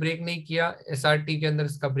इसने ब्रेक नहीं किया. एसआरटी के अंदर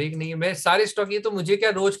इसका ब्रेक नहीं है. मैं सारे स्टॉक, ये तो मुझे क्या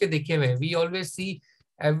रोज के देखे हुए हैं. We always see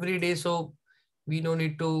every day, so we know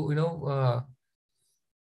need to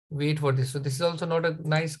wait for this. So this is also not a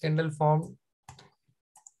nice candle form.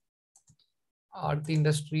 Aarti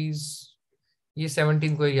industries ये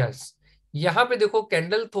 17 को. यस, यहाँ पे देखो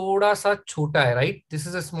कैंडल थोड़ा सा छोटा है, right? This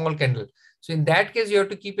is a small candle. So in that case you have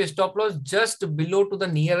to keep a stop loss just below to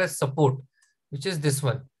the nearest support which is this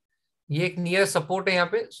one. ये एक नियर सपोर्ट है यहाँ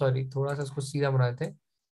पे. सॉरी, थोड़ा सा इसको सीधा बनाए थे.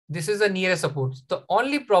 This is the nearest support. The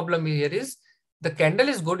only problem here is the candle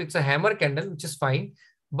is good. It's a hammer candle which is fine,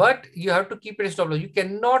 but you have to keep it stop loss. You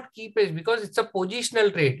cannot keep it because it's a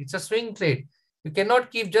positional trade. It's a swing trade. You cannot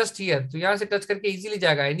keep just here. तो यहाँ से touch करके easily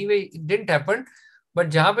जाएगा. Anyway, it didn't happen. But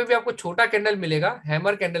जहां पे भी आपको छोटा कैंडल मिलेगा,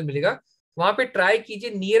 हैमर कैंडल मिलेगा, वहां पे ट्राई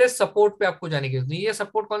कीजिए नियरेस्ट सपोर्ट पे आपको जाने के. नियर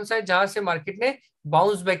सपोर्ट कौन सा है? जहां से मार्केट ने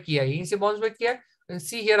बाउंस बैक किया, यहीं से बाउंस बैक किया.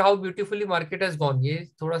 See here how beautifully market has gone. ये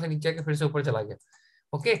थोड़ा सा नीचे आके फिर से ऊपर चला गया.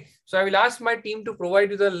 Okay, so I will ask my team to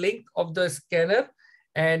provide you the link of the scanner.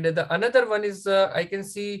 And the another one is I can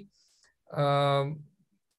see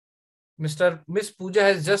Miss Pooja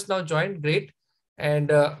has just now joined. Great.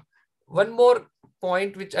 And one more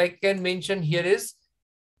point which I can mention here is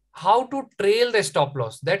how to trail the stop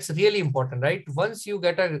loss. That's really important, right? Once you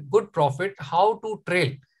get a good profit, how to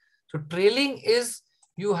trail. So trailing is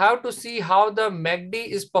you have to see how the MACD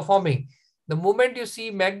is performing. The moment you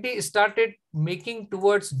see MACD started making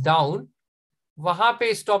towards down, वहां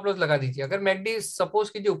पे stop loss लगा दीजिए. अगर McD suppose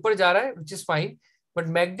कीजिए ऊपर जा रहा है which is fine, but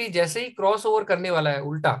McD जैसे ही क्रॉस ओवर करने वाला है,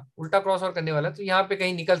 उल्टा क्रॉस ओवर करने वाला है, तो यहाँ पे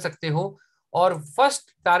कहीं निकल सकते हो. और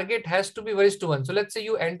first target has to be very to one. So let's say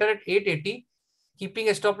you enter eight 880 keeping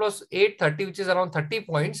a stop loss 830 which is around 30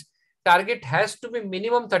 points. Target has to be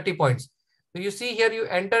minimum 30 points. So you see here you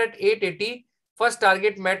enter at 880. First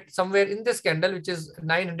target met somewhere in this candle which is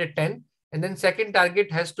 910, and then second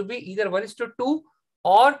target has to be either 1:2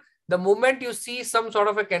 or the moment you see some sort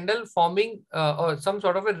of a candle forming or some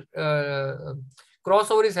sort of a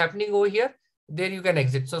crossover is happening over here, there you can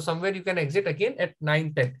exit. So somewhere you can exit again at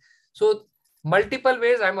 9-10. So multiple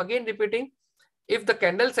ways. I'm again repeating. If the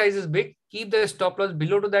candle size is big, keep the stop loss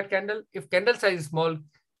below to that candle. If candle size is small,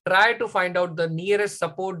 try to find out the nearest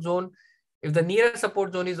support zone. If the nearest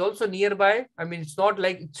support zone is also nearby, I mean, it's not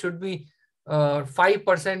like it should be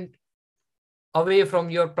 5% away from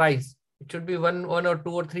your price. It should be 1 or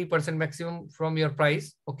 2 or 3% maximum from your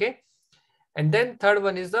price. Okay. And then third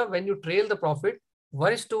one is the when you trail the profit,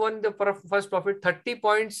 1:1 the first profit, 30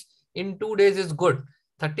 points in 2 days is good.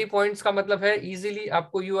 30 points का मतलब है easily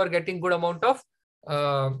आपको you are getting good amount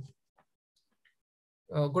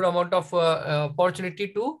of opportunity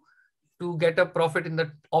to get a profit in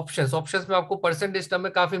the options. Options में आपको percentage term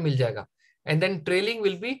में काफी मिल जाएगा. And then trailing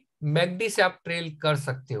will be MACD से आप trail कर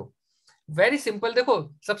सकते हो. Very simple.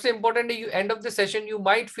 देखो सबसे important है you end of the session you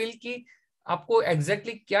might feel कि आपको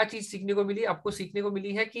exactly क्या चीज सीखने को मिली. आपको सीखने को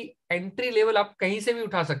मिली है कि entry level आप कहीं से भी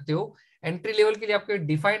उठा सकते हो. Entry level के लिए आपके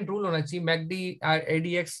defined rule होना चाहिए. MACD,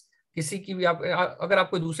 ADX किसी की भी आप अगर आप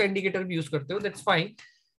कोई दूसरा इंडिकेटर भी यूज करते हो that's fine.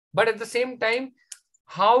 But at the same time,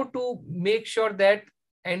 how to make sure that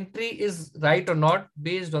entry is right or not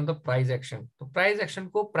based on the price action. तो price action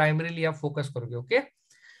को primarily आप focus करोगे. Okay.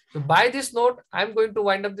 So by this note, I'm going to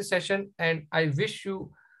wind up the session and I wish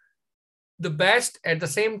you the best. At the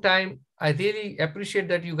same time, I really appreciate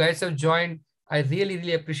that you guys have joined. I really,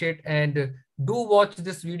 really appreciate, and do watch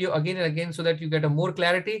this video again and again so that you get a more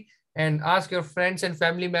clarity, and ask your friends and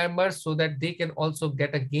family members so that they can also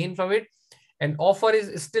get a gain from it. And offer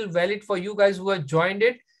is still valid for you guys who have joined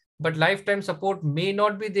it, but lifetime support may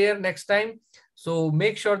not be there next time. So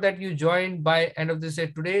make sure that you join by end of this day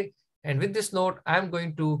today. And with this note, I'm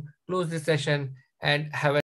going to close this session and have a